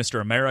named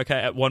Mr. America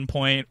at one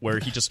point where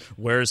he just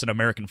wears an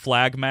American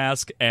flag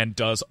mask and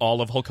does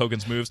all of Hulk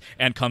Hogan's moves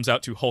and comes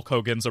out to Hulk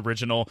Hogan's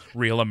original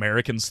Real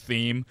Americans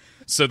theme.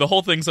 So the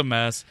whole thing's a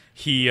mess.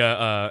 He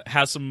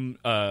has some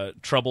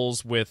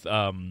troubles with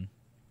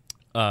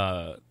the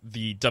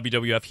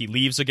WWF. He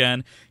leaves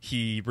again.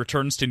 He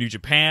returns to New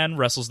Japan,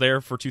 wrestles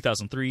there for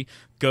 2003,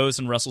 goes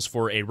and wrestles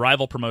for a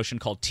rival promotion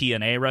called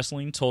TNA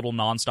Wrestling, Total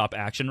Nonstop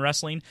Action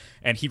Wrestling,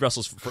 and he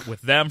wrestles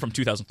with them from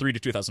 2003 to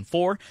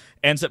 2004,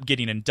 ends up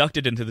getting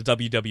inducted into the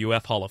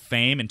WWF Hall of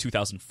Fame in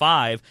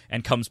 2005,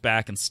 and comes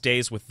back and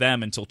stays with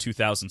them until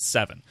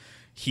 2007.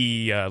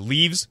 He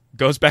leaves,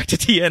 goes back to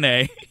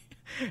TNA,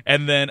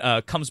 and then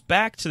comes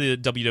back to the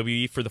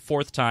WWE for the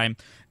fourth time,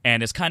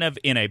 and is kind of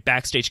in a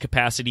backstage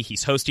capacity.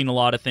 He's hosting a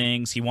lot of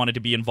things. He wanted to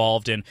be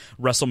involved in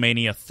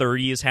WrestleMania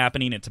 30 is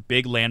happening. It's a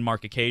big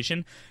landmark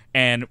occasion.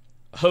 And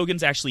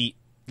Hogan's actually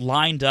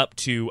lined up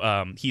to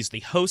he's the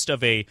host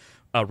of a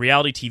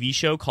reality TV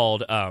show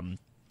called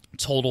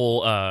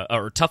Total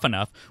or Tough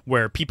Enough,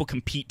 where people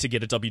compete to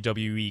get a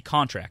WWE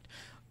contract.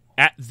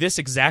 At this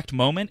exact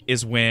moment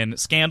is when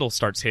Scandal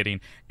starts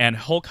hitting, and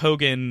Hulk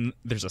Hogan,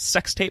 there's a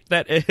sex tape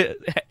that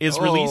is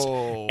released,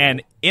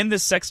 and in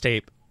this sex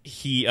tape,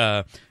 he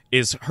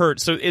is hurt.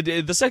 So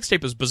the sex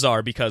tape is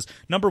bizarre because,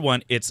 number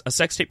one, it's a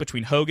sex tape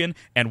between Hogan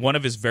and one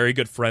of his very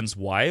good friend's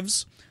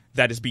wives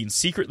that is being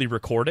secretly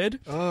recorded,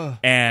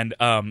 and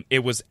it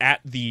was at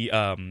the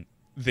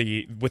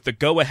with the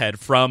go-ahead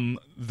from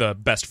the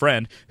best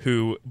friend,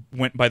 who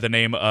went by the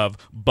name of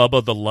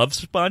Bubba the Love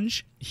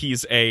Sponge.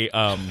 He's a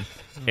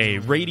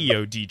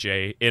radio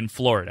DJ in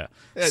Florida.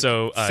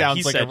 So sounds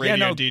he like said, a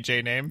radio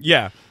DJ name.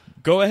 Yeah,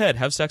 go ahead,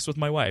 have sex with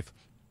my wife.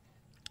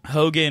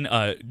 Hogan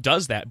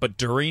does that, but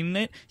during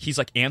it, he's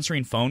like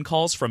answering phone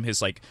calls from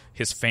his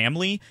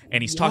family,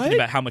 and he's talking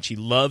about how much he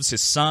loves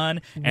his son.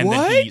 And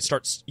then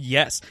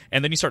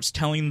he starts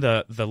telling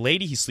the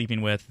lady he's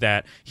sleeping with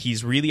that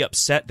he's really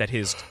upset that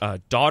his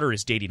daughter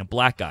is dating a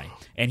black guy,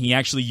 and he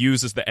actually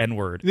uses the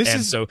N-word.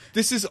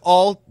 This is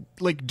all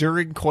like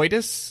during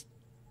coitus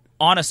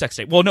on a sex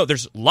tape. Well, no,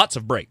 there's lots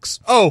of breaks.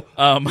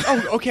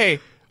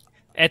 Okay.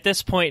 At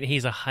this point,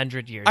 he's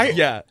 100 years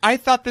old. I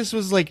thought this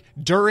was like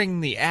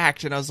during the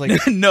act, and I was like,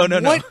 no.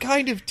 What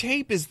kind of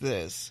tape is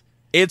this?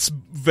 It's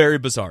very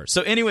bizarre.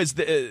 So anyways,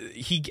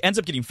 he ends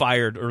up getting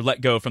fired or let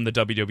go from the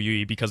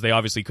WWE because they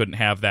obviously couldn't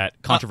have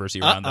that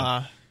controversy around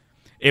them.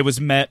 It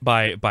was met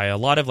by a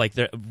lot of like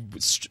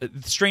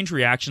strange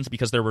reactions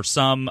because there were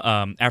some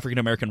African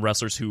American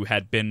wrestlers who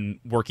had been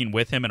working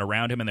with him and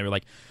around him, and they were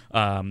like,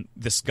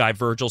 this guy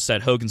Virgil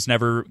said, Hogan's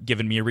never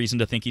given me a reason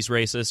to think he's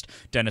racist.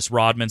 Dennis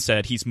Rodman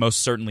said he's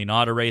most certainly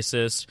not a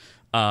racist.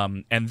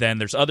 And then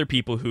there's other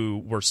people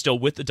who were still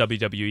with the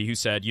WWE who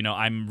said,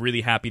 I'm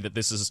really happy that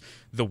this is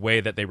the way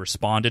that they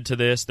responded to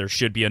this. There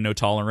should be a no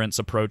tolerance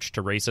approach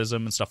to racism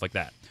and stuff like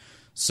that.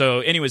 So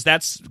anyways,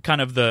 that's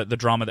kind of the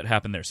drama that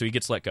happened there. So he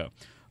gets let go.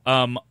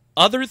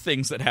 Other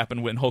things that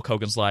happened in Hulk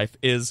Hogan's life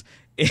is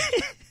in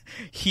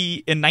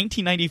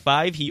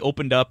 1995, he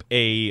opened up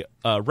a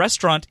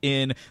restaurant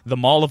in the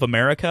Mall of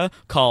America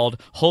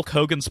called Hulk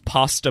Hogan's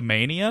Pasta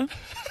Mania.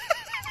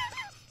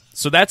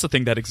 So that's a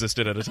thing that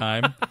existed at a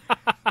time.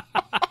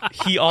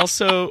 He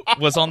also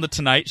was on The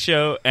Tonight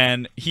Show,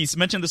 and he's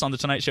mentioned this on The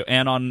Tonight Show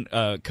and on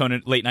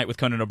Conan Late Night with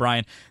Conan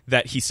O'Brien,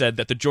 that he said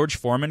that the George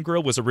Foreman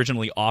grill was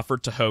originally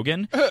offered to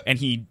Hogan, and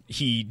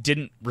he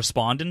didn't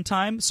respond in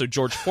time, so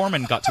George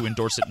Foreman got to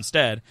endorse it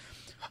instead.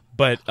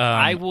 But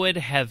I would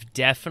have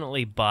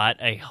definitely bought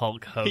a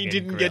Hulk Hogan He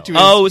didn't grill. get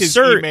to his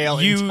email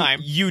in time.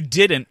 You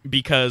didn't,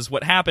 because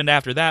what happened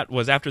after that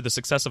was, after the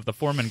success of the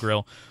Foreman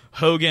grill,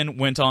 Hogan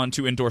went on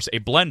to endorse a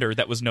blender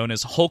that was known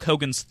as Hulk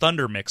Hogan's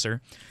Thunder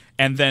Mixer.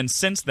 And then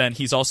since then,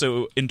 he's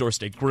also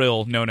endorsed a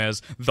grill known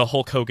as the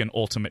Hulk Hogan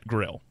Ultimate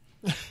Grill.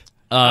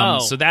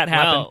 So that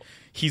happened. Well,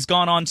 he's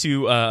gone on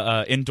to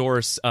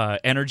endorse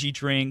energy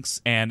drinks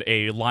and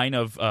a line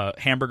of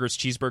hamburgers,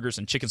 cheeseburgers,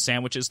 and chicken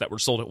sandwiches that were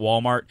sold at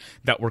Walmart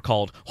that were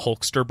called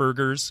Hulkster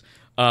Burgers.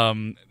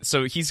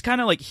 So he's kind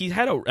of like, he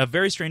had a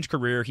very strange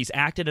career. He's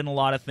acted in a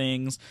lot of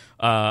things.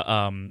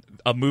 A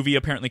movie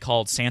apparently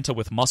called Santa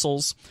with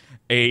Muscles.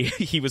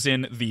 He was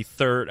in the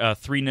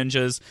Three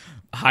Ninjas,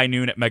 High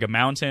Noon at Mega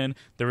Mountain.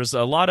 There was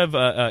a lot of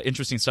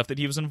interesting stuff that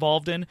he was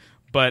involved in,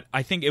 but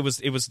I think it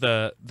was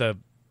it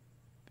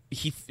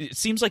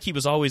seems like he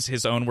was always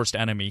his own worst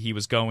enemy. He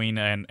was going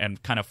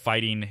and kind of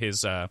fighting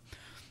his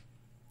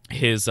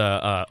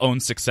own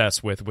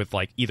success with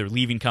like either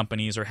leaving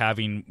companies or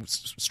having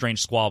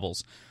strange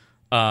squabbles.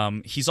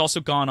 He's also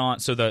gone on.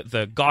 So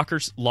the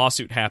Gawker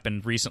lawsuit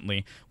happened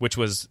recently, which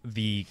was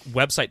the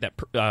website that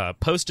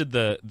posted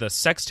the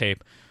sex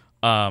tape.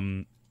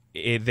 They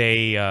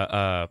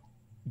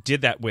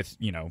did that with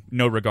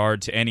no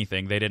regard to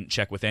anything. They didn't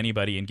check with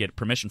anybody and get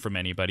permission from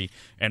anybody,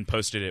 and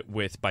posted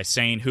it by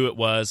saying who it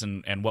was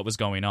and what was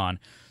going on.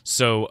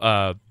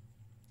 So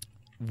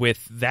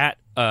with that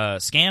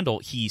scandal,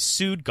 he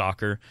sued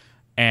Gawker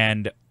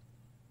and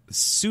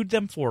sued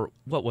them for,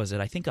 what was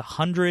it? I think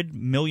 $100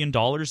 million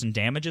in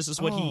damages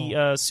is what he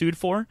sued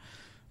for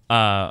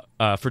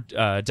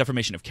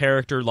defamation of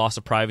character, loss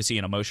of privacy,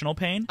 and emotional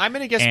pain. I'm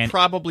going to guess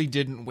probably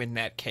didn't win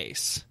that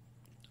case.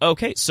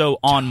 Okay, so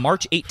on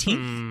March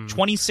 18th,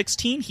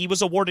 2016, he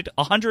was awarded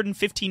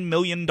 $115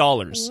 million.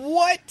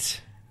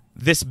 What?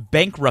 This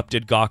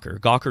bankrupted Gawker.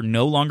 Gawker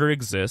no longer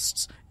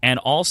exists. And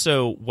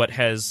also what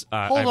has...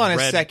 Hold on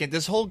a second.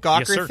 This whole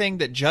Gawker thing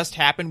that just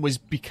happened was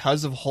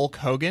because of Hulk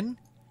Hogan?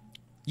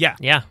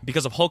 Yeah.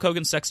 Because of Hulk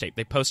Hogan's sex tape.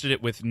 They posted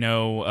it with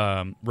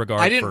no regard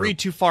for I didn't read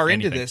too far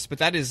anything. into this, but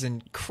that is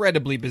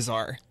incredibly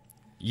bizarre.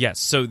 Yes,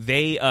 so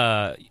they...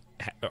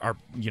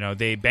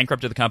 they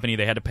bankrupted the company.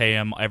 They had to pay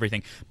him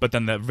everything. But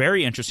then the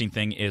very interesting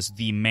thing is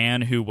the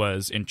man who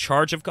was in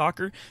charge of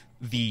Gawker,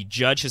 the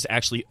judge has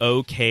actually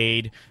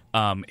okayed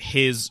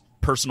his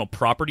personal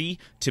property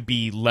to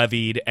be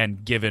levied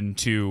and given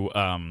to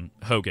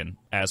Hogan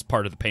as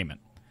part of the payment.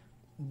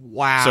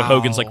 Wow. So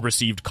Hogan's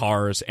received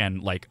cars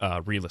and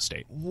real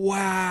estate.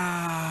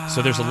 Wow.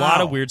 So there's a lot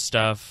of weird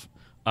stuff.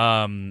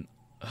 Hogan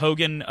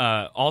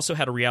also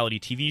had a reality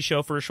TV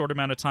show for a short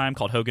amount of time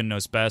called Hogan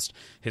Knows Best.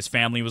 His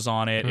family was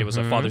on it. It was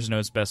a Father's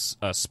Knows Best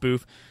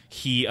spoof.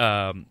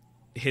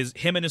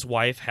 Him and his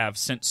wife have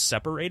since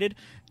separated,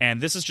 and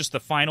this is just the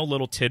final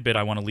little tidbit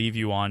I want to leave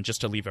you on,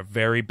 just to leave a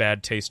very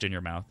bad taste in your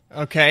mouth.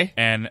 Okay.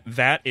 And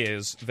that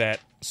is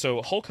that.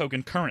 So Hulk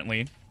Hogan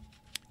currently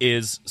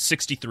is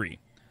 63.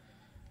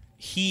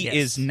 He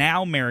is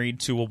now married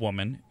to a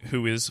woman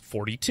who is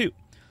 42.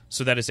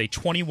 So that is a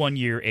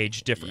 21-year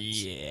age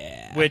difference.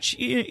 Yeah. Which,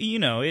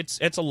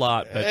 it's a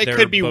lot. But it they're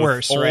could be both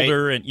worse,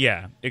 older right? And,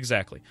 yeah,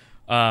 exactly.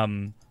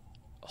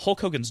 Hulk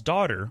Hogan's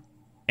daughter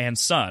and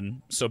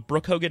son, so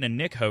Brooke Hogan and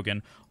Nick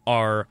Hogan,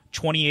 are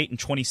 28 and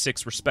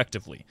 26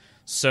 respectively.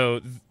 So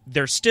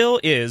there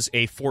still is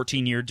a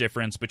 14-year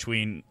difference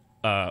between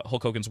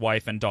Hulk Hogan's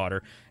wife and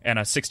daughter, and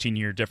a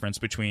 16-year difference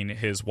between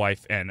his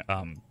wife and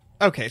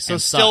okay, so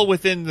and still son.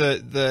 Within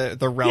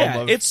the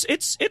realm of...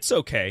 it's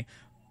okay.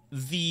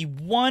 The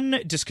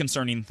one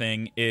disconcerting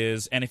thing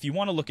is, and if you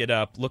want to look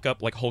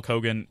up Hulk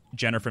Hogan,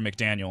 Jennifer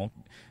McDaniel,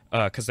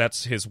 because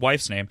that's his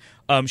wife's name.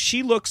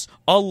 She looks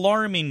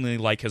alarmingly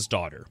like his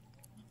daughter.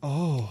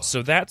 Oh.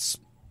 So that's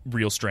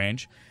real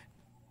strange.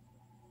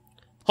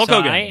 Hulk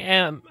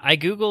Hogan. I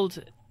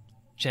Googled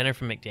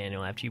Jennifer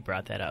McDaniel after you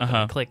brought that up. And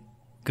I clicked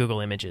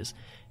Google Images.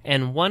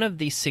 And one of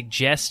the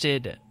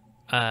suggested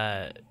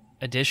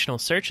additional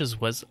searches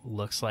was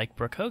looks like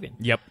Brooke Hogan.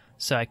 Yep.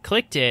 So I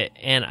clicked it,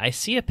 and I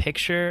see a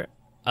picture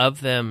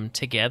of them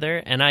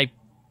together, and I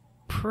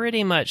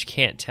pretty much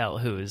can't tell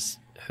who is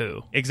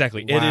who.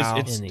 Exactly. Wow.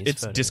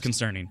 It's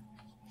disconcerting.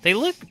 They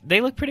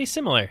look pretty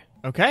similar.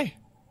 Okay.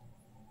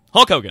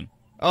 Hulk Hogan.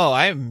 Oh,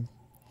 I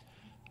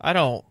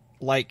don't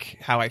like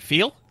how I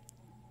feel.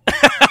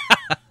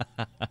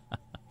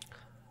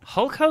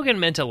 Hulk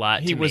Hogan meant a lot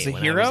to me. He was a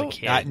when hero. I was a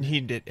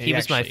kid. He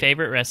was my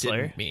favorite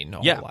wrestler. Didn't mean a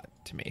whole lot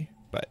to me,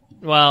 but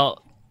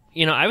well,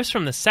 I was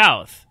from the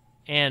South.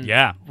 And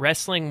Yeah.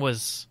 wrestling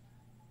was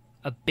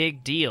a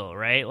big deal,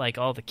 right? Like,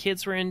 all the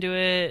kids were into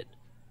it.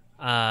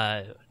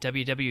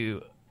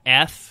 WWF,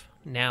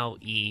 now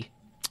E,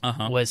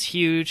 was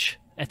huge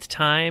at the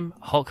time.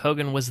 Hulk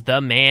Hogan was the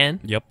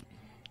man. Yep.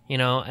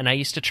 And I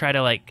used to try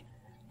to,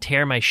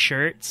 tear my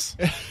shirts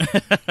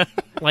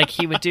like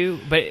he would do.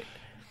 But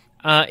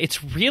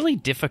it's really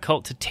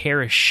difficult to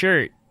tear a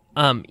shirt,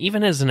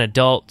 even as an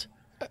adult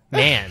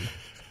man.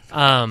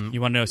 You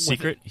want to know a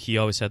secret? He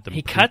always had them.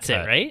 He cuts it,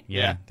 pre-cut. right?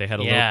 Yeah, they had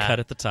a little cut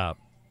at the top.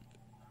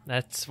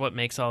 That's what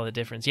makes all the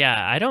difference. Yeah,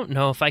 I don't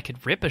know if I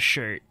could rip a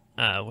shirt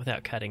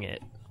without cutting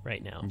it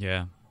right now.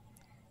 Yeah.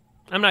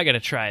 I'm not going to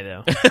try,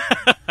 though.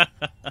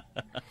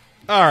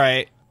 all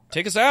right.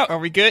 Take us out. Are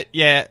we good?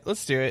 Yeah,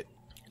 let's do it.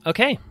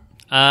 Okay.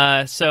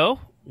 So,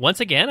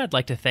 once again, I'd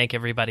like to thank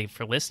everybody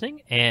for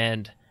listening,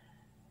 and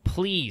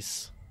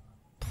please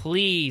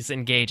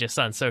engage us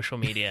on social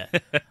media.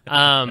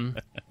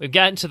 We've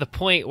gotten to the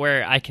point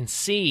where I can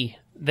see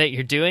that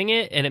you're doing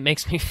it, and it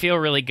makes me feel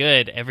really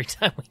good every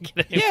time we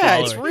get a new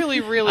follower.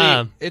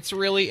 It's it's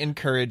really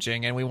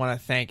encouraging, and we want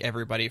to thank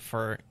everybody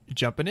for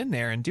jumping in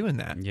there and doing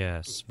that.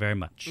 Yes, very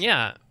much.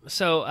 Yeah.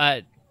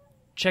 So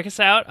check us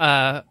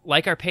out.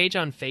 Like our page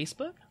on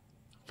Facebook.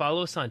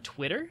 Follow us on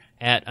Twitter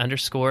at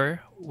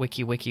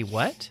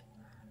 _WikiWikiWhat.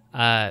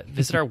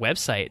 Visit our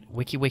website,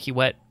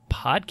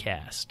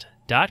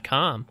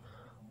 wikiwikiwhatpodcast.com,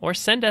 or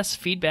send us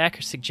feedback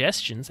or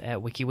suggestions at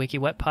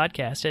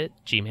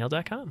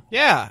wikiwikiwhatpodcast@gmail.com.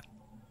 Yeah.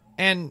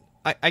 And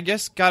I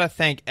just got to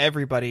thank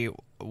everybody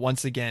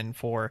once again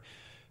for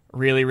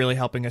really, really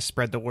helping us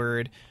spread the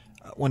word.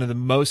 One of the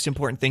most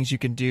important things you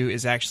can do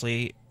is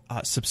actually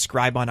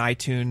subscribe on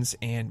iTunes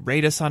and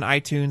rate us on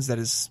iTunes. That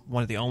is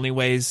one of the only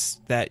ways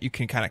that you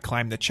can kind of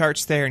climb the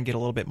charts there and get a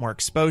little bit more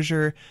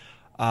exposure.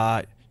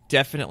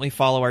 Definitely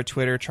follow our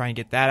Twitter, try and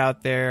get that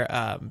out there.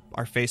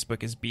 Our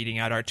Facebook is beating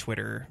out our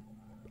Twitter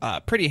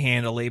pretty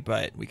handily,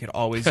 but we could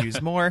always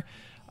use more.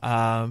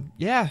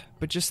 Yeah,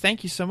 but just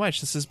thank you so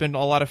much. This has been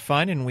a lot of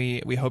fun, and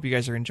we hope you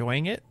guys are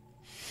enjoying it.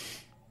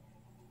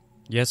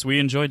 Yes, we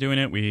enjoy doing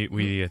it.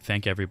 We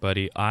thank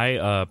everybody.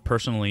 I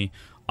personally,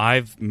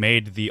 I've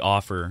made the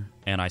offer,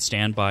 and I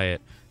stand by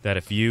it, that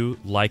if you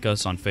like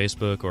us on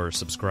Facebook or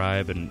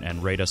subscribe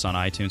and rate us on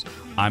iTunes,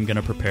 I'm going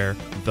to prepare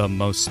the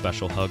most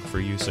special hug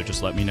for you. So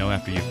just let me know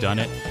after you've done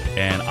it,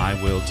 and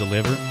I will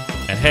deliver.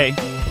 And hey,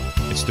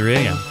 it's 3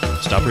 a.m.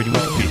 Stop reading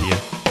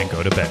Wikipedia and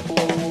go to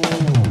bed.